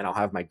hat, and I'll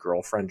have my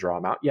girlfriend draw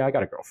them out. Yeah, I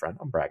got a girlfriend.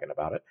 I'm bragging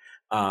about it.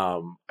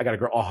 I got a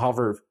girl. I'll have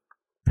her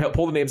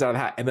pull the names out of the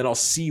hat, and then I'll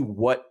see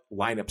what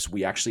lineups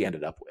we actually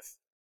ended up with.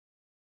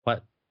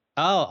 What?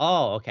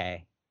 Oh,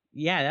 okay.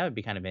 Yeah, that would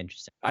be kind of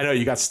interesting. I know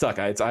you got stuck.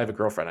 I have a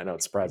girlfriend. I know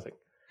it's surprising.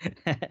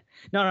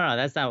 No,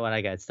 that's not what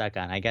I got stuck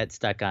on. I got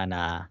stuck on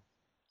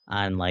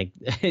like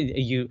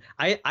you.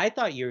 I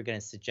thought you were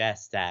going to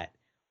suggest that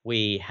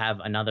we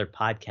have another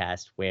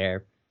podcast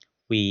where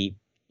we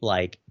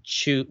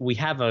we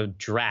have a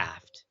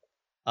draft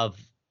of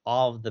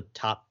all of the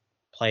top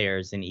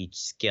players in each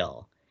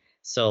skill.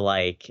 So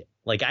like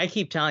I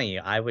keep telling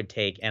you, I would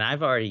take, and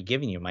I've already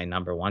given you my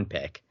number 1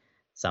 pick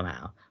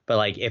somehow. But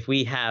like if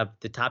we have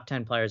the top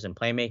 10 players in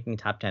playmaking,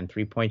 top 10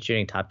 3-point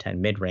shooting, top 10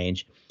 mid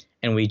range,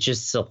 and we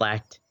just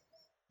select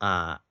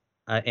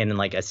in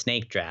like a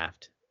snake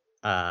draft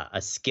a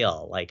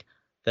skill, like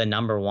the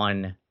number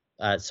 1.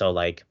 So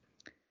like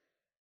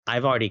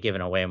I've already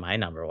given away my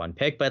number 1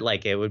 pick, but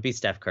like it would be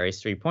Steph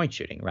Curry's 3-point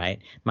shooting, right?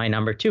 My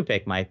number 2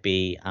 pick might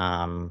be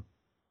I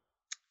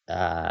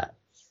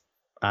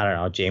don't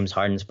know, James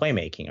Harden's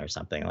playmaking or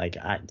something like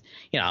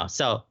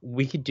so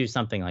we could do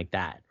something like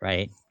that,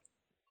 right?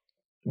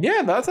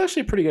 Yeah, that's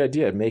actually a pretty good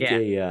idea.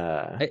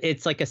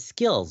 It's like a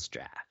skills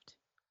draft.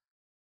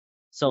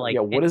 So like,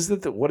 what is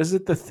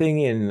it the thing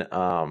in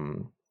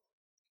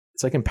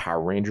it's like in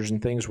Power Rangers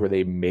and things where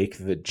they make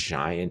the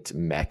giant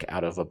mech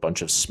out of a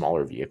bunch of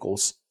smaller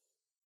vehicles?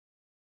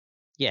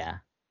 Yeah,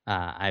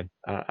 I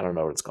don't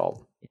know what it's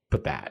called,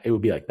 but it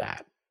would be like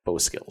that,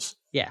 both skills.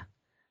 Yeah,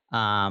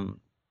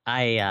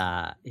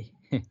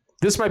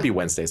 this might be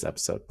Wednesday's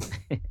episode.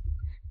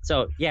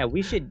 So yeah,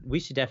 we should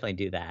definitely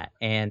do that.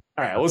 And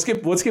all right,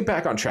 let's get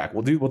back on track.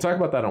 We'll talk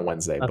about that on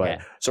Wednesday. Okay. But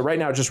so right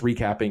now, just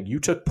recapping, you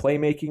took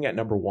playmaking at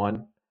number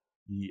 1.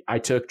 I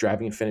took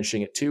driving and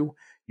finishing at 2.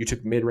 You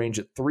took mid range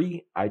at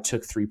 3. I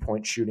took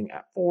 3-point shooting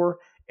at 4.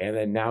 And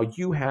then now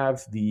you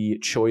have the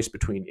choice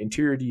between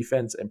interior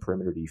defense and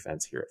perimeter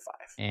defense here at 5.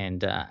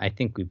 And I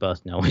think we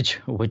both know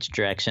which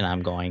direction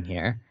I'm going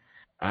here.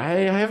 I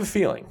have a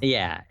feeling.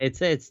 Yeah, it's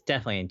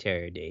definitely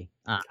interior D.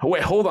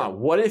 Wait, hold on.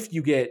 What if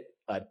you get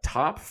a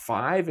top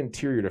 5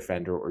 interior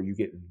defender, or you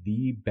get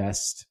the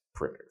best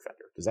perimeter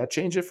defender? Does that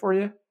change it for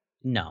you?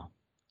 No.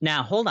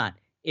 Now, hold on.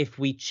 If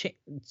we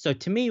so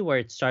to me, where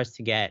it starts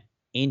to get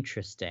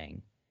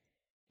interesting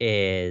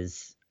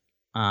is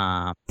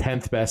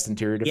 10th best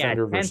interior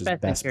defender versus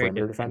best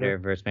perimeter defender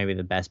versus maybe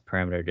the best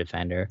perimeter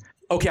defender.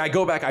 Okay, I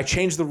go back. I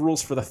changed the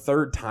rules for the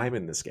 3rd time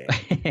in this game,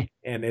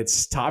 and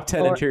it's top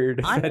 10 interior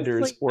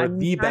defenders or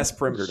the best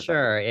perimeter defender.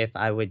 Sure, if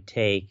I would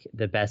take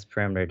the best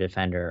perimeter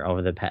defender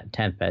over the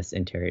 10th best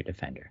interior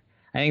defender.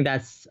 I think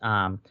that's,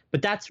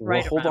 but that's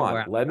right. Well, hold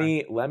on.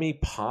 Let me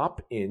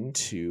pop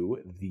into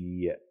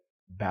the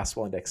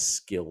Basketball Index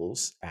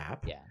Skills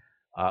app. Yeah.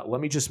 Let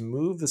me just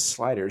move the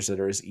sliders that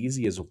are as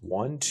easy as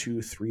 1,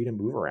 2, 3 to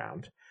move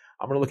around.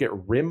 I'm going to look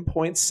at rim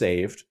points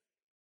saved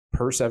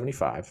per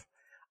 75.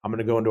 I'm going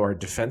to go into our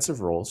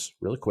defensive roles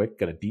really quick.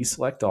 Going to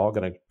deselect all.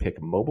 Going to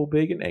pick mobile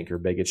big and anchor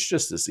big. It's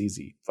just this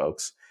easy,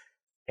 folks.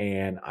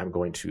 And I'm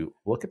going to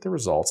look at the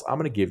results. I'm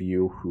going to give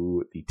you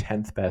who the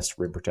 10th best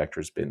rim protector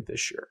has been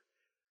this year.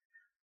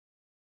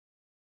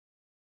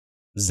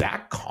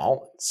 Zach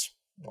Collins.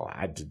 Well,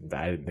 I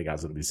didn't think I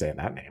was going to be saying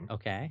that name.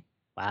 Okay.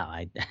 Wow.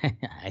 I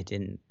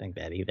didn't think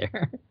that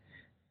either.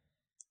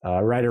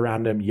 Right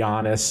around him,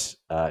 Giannis,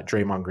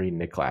 Draymond Green,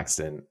 Nick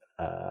Claxton,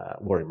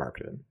 Lauri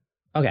Markkanen.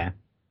 Okay.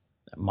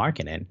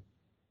 Markkanen.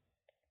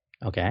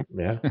 Okay.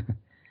 Yeah.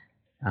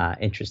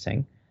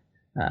 Interesting.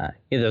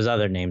 Those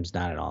other names,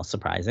 not at all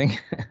surprising.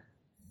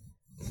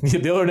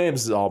 The other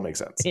names all make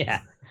sense.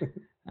 Yeah.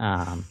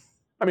 I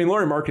mean,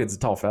 Lauri Markkanen's a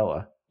tall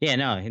fella. Yeah,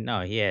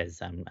 no, he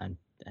is.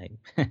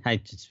 I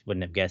just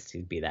wouldn't have guessed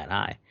he'd be that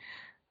high.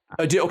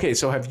 Okay,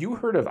 so have you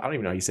heard of, I don't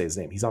even know how you say his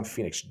name. He's on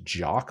Phoenix,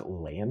 Jock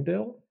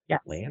Landale? Yeah.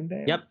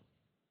 Landale? Yep.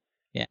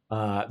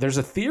 Yeah. There's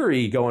a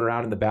theory going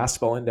around in the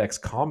Basketball Index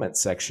comment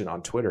section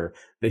on Twitter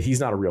that he's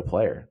not a real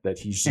player, that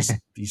he's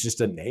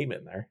just a name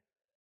in there.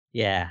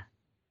 Yeah.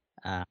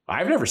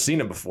 I've never seen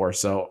him before,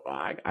 so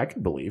I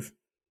can believe.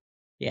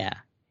 Yeah.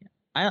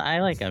 I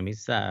like him.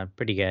 He's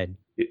pretty good.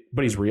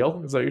 But he's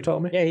real? Is that what you're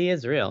telling me? Yeah, he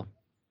is real.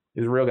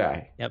 He's a real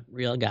guy. Yep,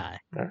 real guy.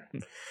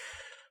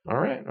 All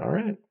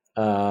right.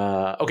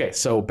 Okay,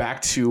 so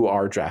back to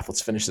our draft.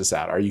 Let's finish this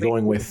out. Are you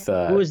going with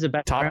who is the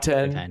best top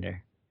 10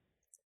 defender?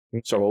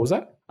 So what was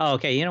that? Oh,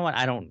 okay. You know what?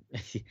 I don't.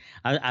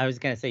 I was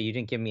gonna say you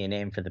didn't give me a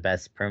name for the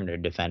best perimeter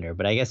defender,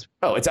 but I guess.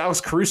 Oh, it's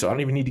Alex Caruso. I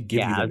don't even need to give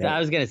you the name. I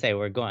was gonna say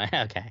we're going.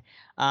 Okay.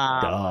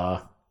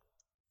 Duh.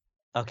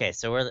 Okay,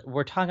 so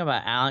we're talking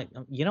about Alex.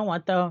 You know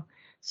what though?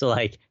 So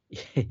like,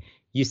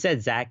 you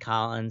said Zach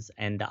Collins,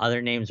 and the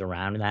other names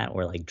around that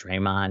were like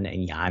Draymond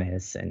and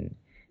Giannis, and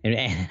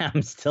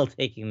I'm still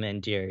taking the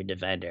interior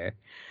defender.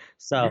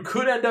 So you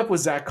could end up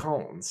with Zach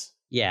Collins.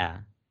 Yeah.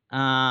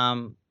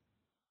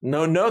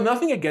 No,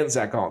 nothing against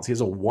Zach Collins. He has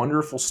a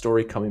wonderful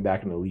story coming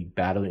back in the league,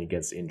 battling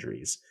against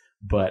injuries,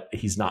 but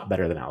he's not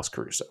better than Alex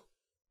Caruso.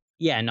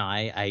 Yeah, no,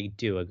 I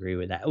do agree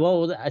with that.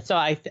 Well, so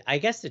I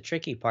guess the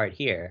tricky part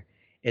here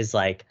is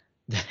like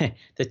the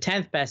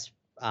 10th best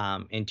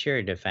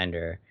interior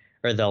defender,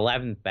 or the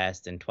 11th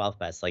best and 12th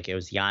best, like it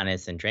was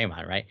Giannis and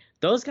Draymond, right?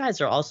 Those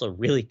guys are also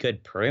really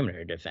good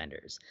perimeter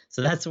defenders.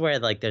 So that's where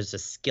like there's a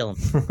skill,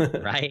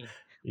 right?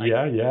 Like,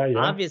 yeah.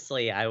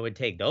 Obviously, I would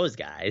take those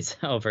guys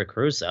over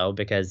Caruso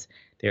because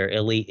they're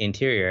elite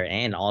interior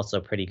and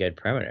also pretty good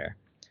perimeter.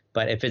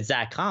 But if it's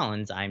Zach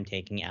Collins, I'm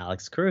taking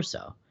Alex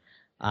Caruso.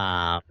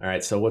 All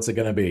right, so what's it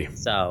going to be?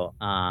 So,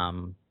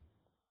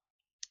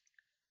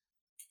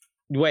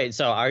 wait.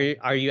 So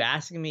are you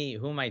asking me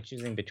who am I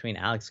choosing between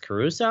Alex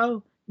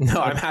Caruso?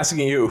 No, I'm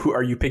asking you, who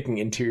are you picking?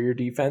 Interior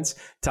defense,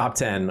 top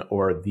 10,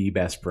 or the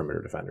best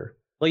perimeter defender?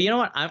 Well, you know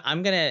what?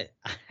 I'm gonna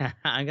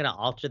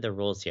alter the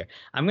rules here.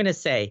 I'm gonna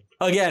say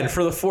again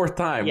for the fourth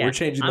time. We're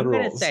changing the rules.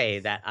 I'm gonna say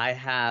that I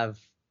have,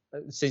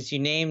 since you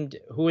named,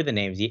 who are the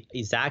names?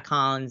 Zach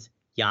Collins,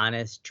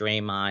 Giannis,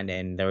 Draymond,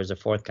 and there was a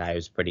fourth guy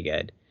who's pretty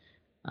good.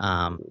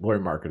 Lauri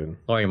Markkanen.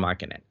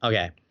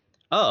 Okay.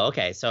 Oh,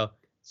 okay. So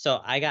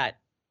I got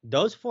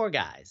those four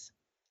guys.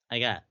 I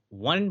got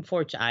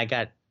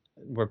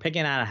we're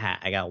picking out a hat.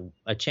 I got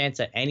a chance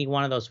at any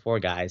one of those four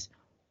guys,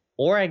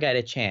 or I got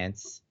a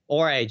chance,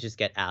 or I just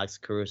get Alex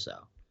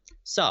Caruso.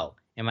 So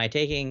am I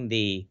taking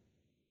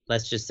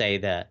let's just say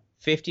the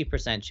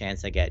 50%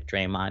 chance I get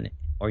Draymond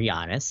or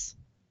Giannis,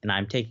 and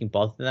I'm taking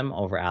both of them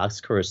over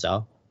Alex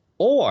Caruso,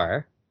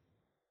 or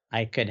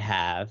I could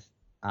have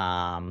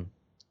Markkanen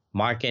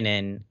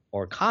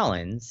or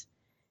Collins,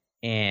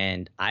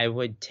 and I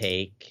would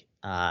pretty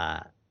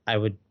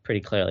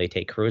clearly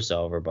take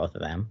Caruso over both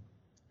of them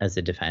as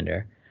a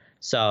defender.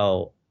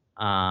 So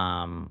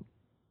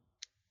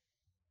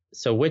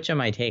which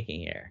am I taking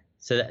here?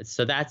 So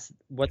that's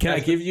what. Can I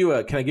give you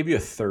a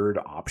third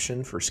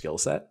option for skill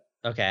set?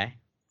 Okay.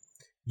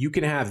 You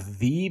can have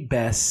the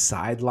best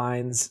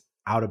sidelines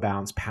out of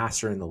bounds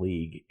passer in the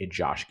league in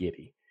Josh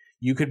Giddey.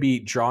 You could be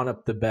drawing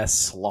up the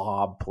best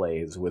slob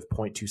plays with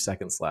 0.2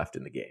 seconds left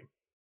in the game.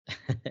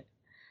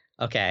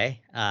 Okay.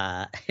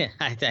 I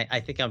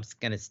think I'm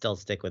going to still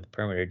stick with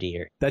perimeter D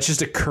here. That's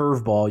just a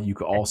curveball. You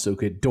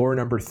could door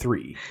number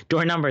 3.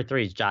 Door number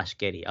 3 is Josh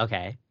Giddey.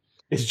 Okay.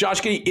 It's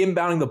Josh Giddey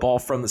inbounding the ball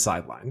from the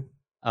sideline.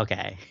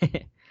 Okay.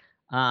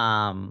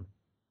 Well,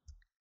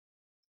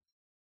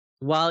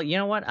 you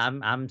know what?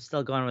 I'm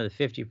still going with a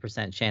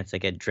 50% chance I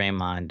get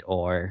Draymond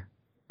or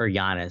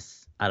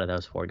Giannis out of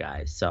those four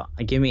guys. So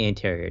give me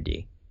interior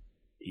D.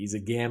 He's a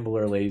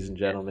gambler, ladies and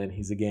gentlemen.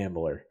 He's a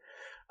gambler.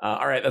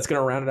 All right, that's going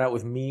to round it out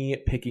with me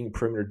picking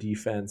perimeter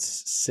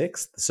defense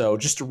 6th. So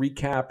just to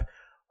recap,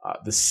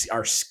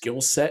 our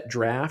skill set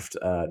draft: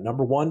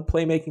 number 1,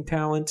 playmaking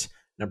talent;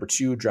 number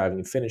 2, driving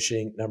and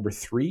finishing; number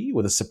 3,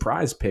 with a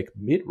surprise pick,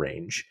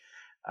 mid-range;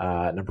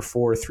 number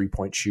 4,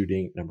 3-point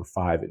shooting; number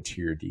 5,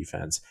 interior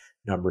defense;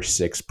 number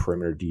 6,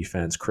 perimeter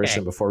defense.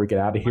 Christian, before we get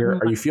out of here,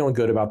 are you feeling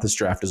good about this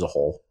draft as a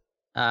whole?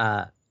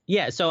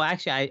 Yeah. So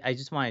actually, I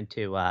just wanted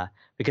to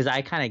because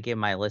I kind of gave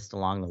my list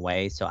along the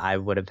way. So I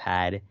would have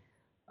had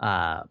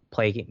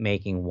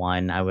playmaking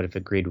 1, I would have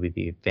agreed with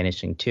you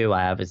finishing 2.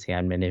 I obviously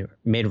had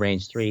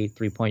mid-range 3,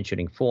 3-point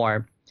shooting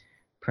 4,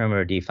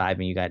 perimeter D 5,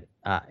 and you got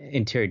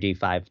interior D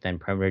 5, then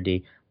perimeter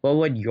D. What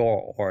would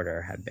your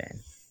order have been?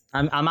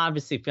 I'm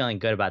obviously feeling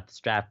good about this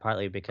draft,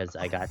 partly because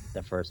I got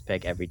the first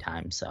pick every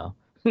time. So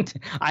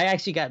I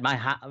actually got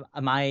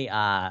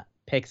my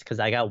picks because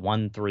I got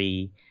 1,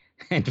 3,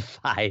 and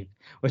 5,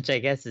 which I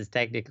guess is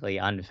technically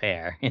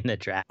unfair in the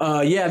draft.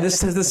 Yeah,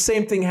 this has the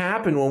same thing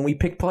happen when we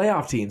pick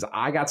playoff teams.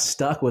 I got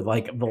stuck with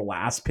like the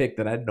last pick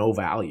that had no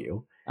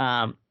value.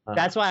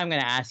 That's why I'm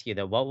going to ask you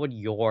though, what would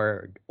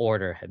your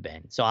order have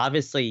been? So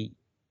obviously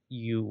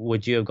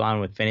would you have gone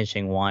with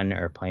finishing 1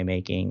 or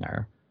playmaking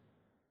or?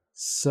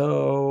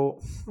 So,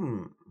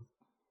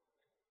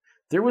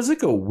 there was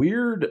like a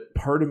weird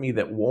part of me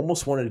that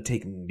almost wanted to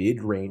take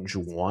mid-range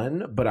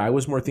 1, but I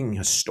was more thinking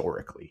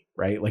historically,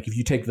 right? Like if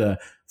you take the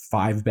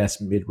 5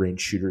 best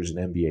mid-range shooters in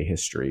NBA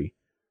history,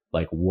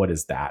 like what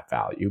is that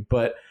value?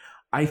 But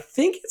I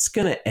think it's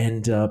going to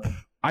end up,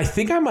 I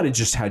think I might have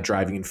just had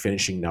driving and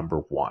finishing number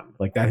 1.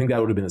 Like I think that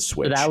would have been a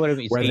switch. So that would have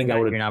been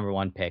your number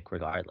 1 pick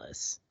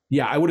regardless.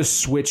 Yeah, I would have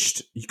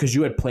switched because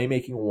you had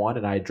playmaking 1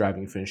 and I had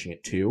driving and finishing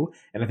at 2.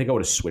 And I think I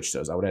would have switched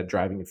those. I would have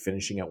driving and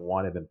finishing at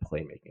 1 and then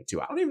playmaking at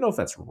 2. I don't even know if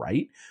that's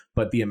right,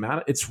 but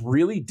it's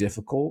really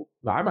difficult.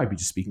 I might be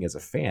just speaking as a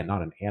fan,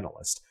 not an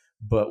analyst.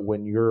 But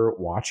when you're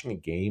watching a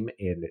game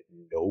and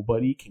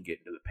nobody can get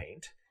into the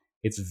paint,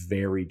 it's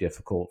very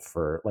difficult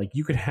for, like,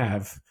 you could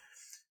have,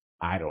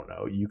 I don't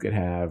know, you could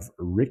have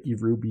Ricky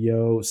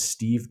Rubio,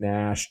 Steve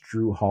Nash,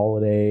 Drew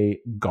Holiday,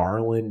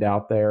 Garland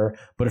out there.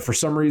 But if for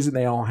some reason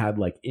they all had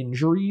like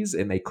injuries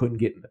and they couldn't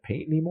get in the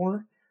paint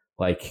anymore,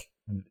 like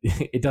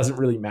it doesn't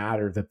really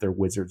matter that they're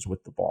wizards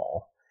with the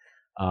ball.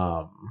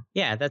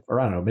 Yeah, that's, or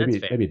I don't know,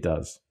 maybe it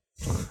does.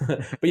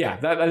 But yeah,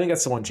 I think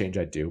that's the one change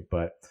I'd do.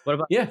 But what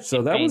about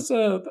so that was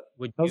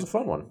a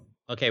fun one.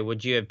 Okay,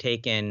 would you have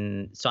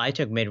taken? So I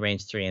took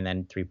mid-range 3 and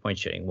then 3-point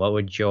shooting. What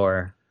would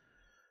your?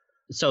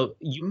 So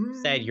you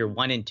said you're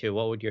 1 and 2.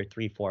 What would your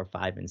 3, 4,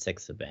 5, and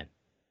 6 have been?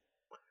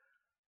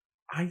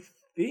 I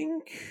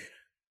think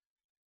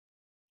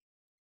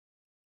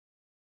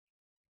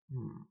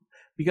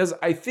because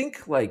I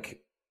think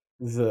like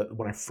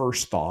when I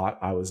first thought,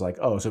 I was like,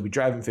 oh, so it'd be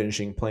driving,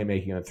 finishing,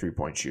 playmaking, and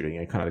 3-point shooting,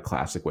 and kind of the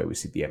classic way we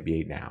see the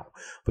NBA now.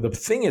 But the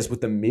thing is,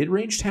 with the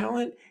mid-range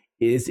talent,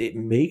 is it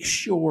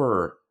makes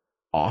your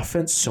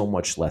offense so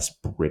much less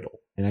brittle,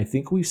 and I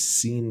think we've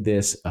seen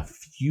this a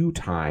few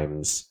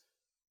times.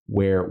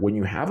 Where when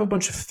you have a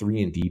bunch of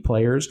 3 and D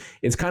players,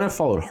 it's kind of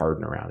followed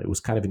Harden around. It was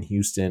kind of in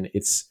Houston.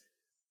 It's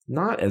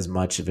not as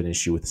much of an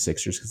issue with the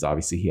Sixers because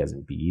obviously he has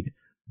Embiid.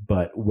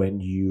 But when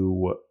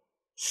you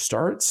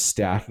start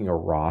stacking a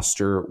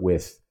roster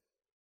with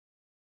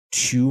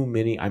too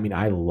many, I mean,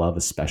 I love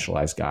a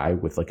specialized guy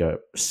with like a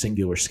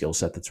singular skill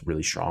set that's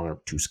really strong,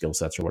 or 2 skill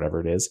sets or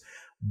whatever it is.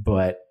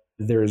 But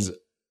there's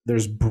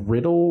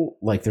brittle,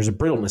 like there's a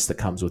brittleness that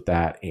comes with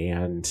that.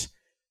 And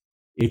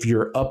if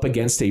you're up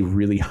against a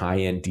really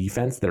high-end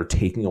defense that are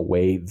taking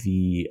away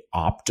the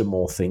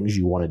optimal things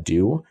you want to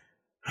do,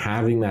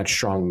 having that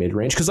strong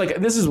mid-range, because like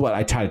this is what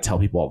I try to tell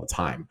people all the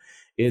time,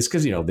 is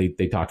because, you know, they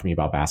talk to me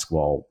about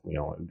basketball, you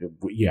know,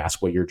 you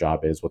ask what your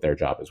job is, what their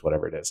job is,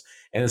 whatever it is.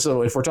 And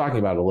so if we're talking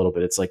about it a little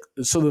bit, it's like,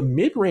 so the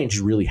mid-range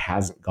really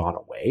hasn't gone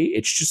away.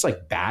 It's just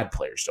like bad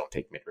players don't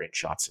take mid-range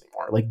shots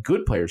anymore. Like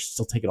good players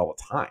still take it all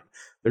the time.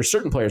 There's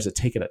certain players that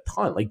take it a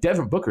ton. Like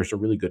Devin Booker's a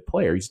really good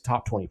player. He's a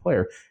top 20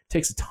 player,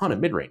 takes a ton of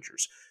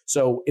mid-rangers.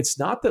 So it's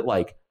not that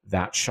like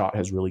that shot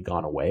has really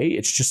gone away.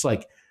 It's just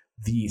like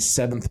the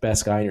 7th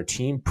best guy on your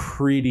team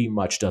pretty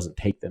much doesn't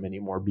take them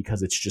anymore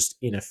because it's just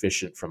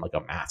inefficient from like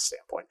a math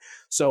standpoint.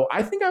 So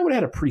I think I would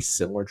have had a pretty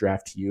similar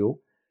draft to you.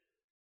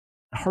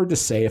 Hard to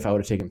say if I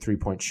would have taken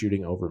 3-point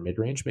shooting over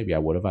mid-range. Maybe I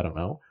would have, I don't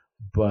know.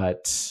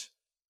 But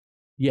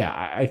yeah,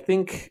 I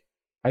think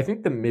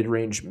the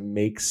mid-range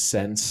makes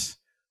sense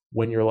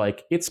when you're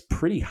like, it's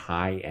pretty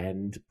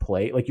high-end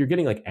play. Like you're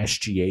getting like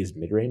SGA's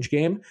mid-range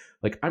game.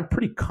 Like I'm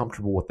pretty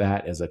comfortable with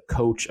that as a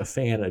coach, a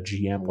fan, a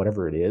GM,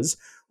 whatever it is.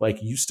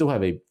 Like you still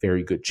have a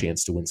very good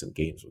chance to win some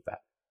games with that.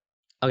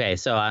 Okay,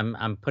 so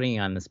I'm putting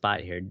you on the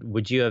spot here.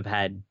 Would you have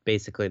had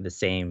basically the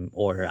same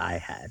order I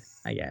had,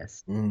 I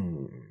guess?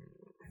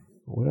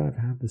 Would I have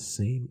had the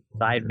same order?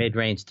 So I had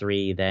mid-range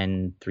 3,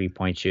 then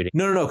 3-point shooting.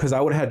 No, because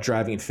I would have had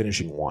driving and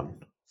finishing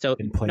 1. So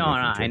no,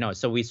 I know.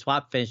 So we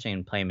swapped finishing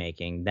and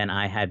playmaking. Then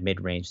I had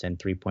mid-range, then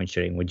 3-point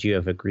shooting. Would you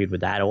have agreed with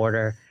that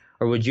order,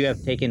 or would you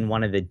have taken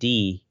one of the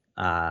D,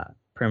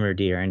 perimeter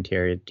D or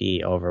interior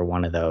D, over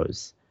one of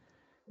those?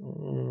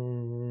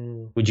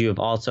 Would you have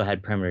also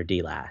had perimeter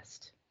D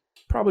last?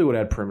 Probably would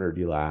have had perimeter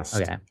D last.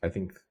 Okay, I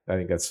think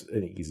that's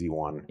an easy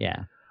one.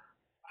 Yeah.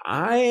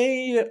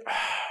 I've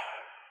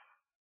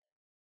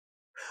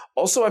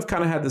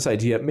kind of had this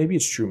idea. Maybe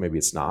it's true, maybe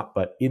it's not.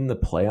 But in the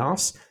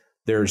playoffs,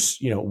 there's,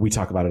 you know, we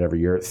talk about it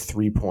every year,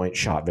 3-point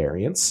shot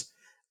variance.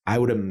 I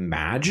would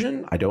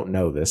imagine, I don't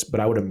know this, but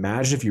I would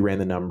imagine if you ran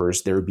the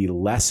numbers, there would be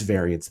less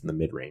variance in the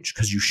mid-range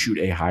because you shoot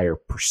a higher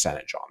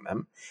percentage on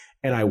them.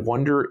 And I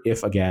wonder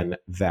if, again,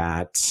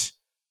 that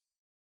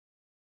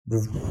I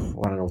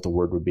don't know what the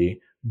word would be,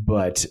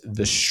 but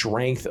the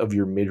strength of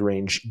your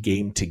mid-range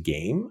game to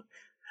game.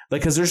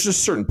 Like, because there's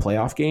just certain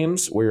playoff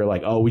games where you're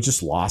like, oh, we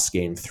just lost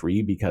game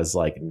 3 because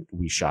like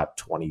we shot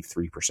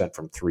 23%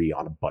 from 3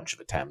 on a bunch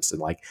of attempts.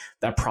 And like,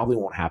 that probably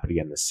won't happen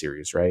again this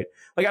series, right?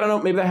 Like, I don't know,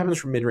 maybe that happens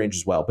from mid-range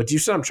as well. But do you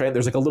see what I'm trying?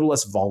 There's like a little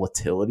less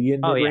volatility in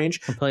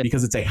mid-range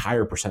because it's a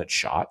higher percentage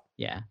shot.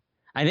 Yeah.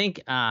 I think,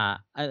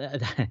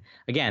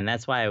 again,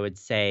 that's why I would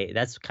say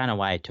that's kind of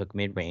why I took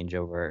mid-range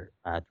over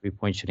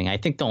 3-point shooting. I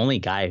think the only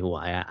guy who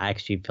I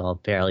actually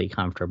felt fairly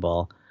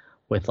comfortable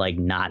with like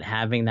not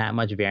having that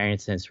much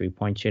variance in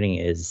 3-point shooting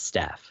is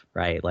Steph,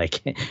 right?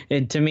 Like,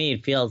 to me,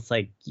 it feels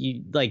like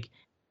you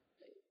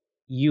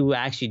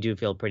actually do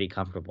feel pretty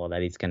comfortable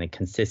that he's going to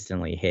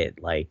consistently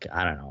hit like,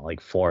 I don't know,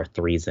 like 4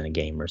 threes in a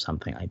game or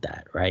something like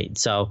that, right?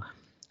 So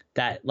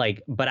that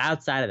like, but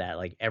outside of that,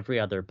 like every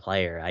other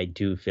player, I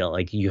do feel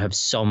like you have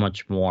so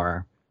much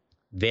more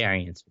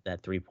variance with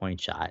that 3-point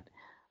shot.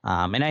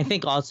 And I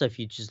think also if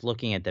you're just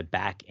looking at the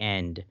back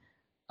end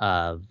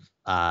of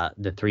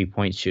the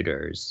 3-point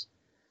shooters,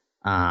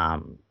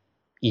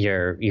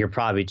 you're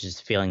probably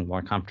just feeling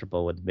more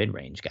comfortable with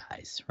mid-range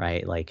guys,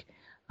 right? Like,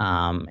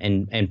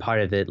 and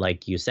part of it,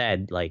 like you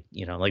said, like,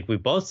 you know, like we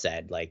both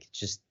said, like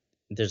just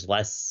there's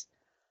less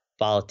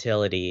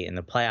volatility in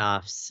the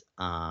playoffs.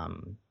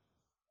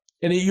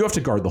 And you have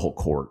to guard the whole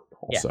court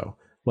also. Yeah.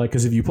 Like,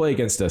 because if you play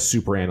against a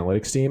super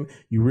analytics team,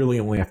 you really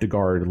only have to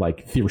guard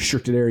like the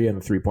restricted area and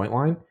the 3-point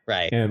line.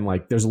 Right. And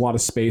like, there's a lot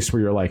of space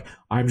where you're like,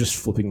 I'm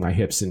just flipping my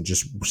hips and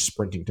just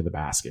sprinting to the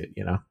basket,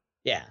 you know?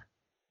 Yeah.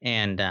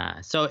 And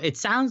so it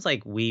sounds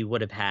like we would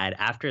have had,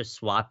 after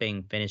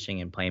swapping finishing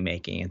and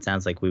playmaking, it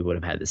sounds like we would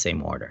have had the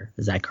same order.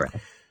 Is that correct?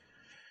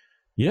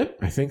 Yep,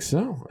 I think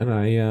so. And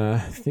I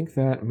think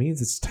that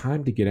means it's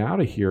time to get out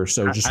of here.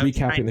 So just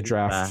recapping the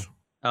draft.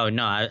 Oh,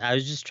 no, I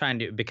was just trying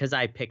to, because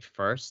I picked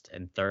first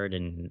and third,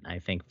 and I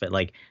think, but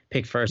like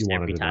picked first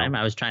every time.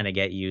 I was trying to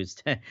get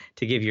used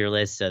to give your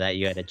list so that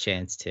you had a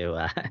chance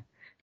to.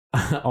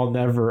 I'll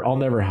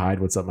never hide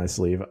what's up my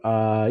sleeve.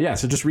 Yeah,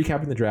 so just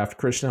recapping the draft.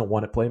 Krishna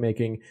won at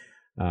playmaking.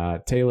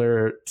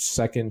 Taylor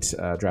second,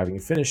 driving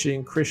and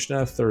finishing.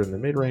 Krishna third in the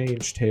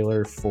mid-range.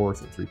 Taylor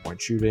fourth in 3-point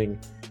shooting.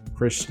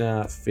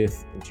 Krishna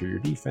fifth interior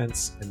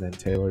defense, and then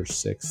Taylor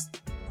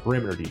sixth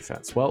perimeter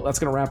defense. Well, that's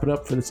going to wrap it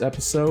up for this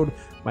episode.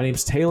 My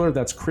name's Taylor.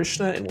 That's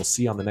Krishna, and we'll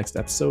see you on the next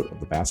episode of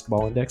the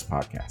Basketball Index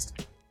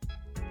podcast.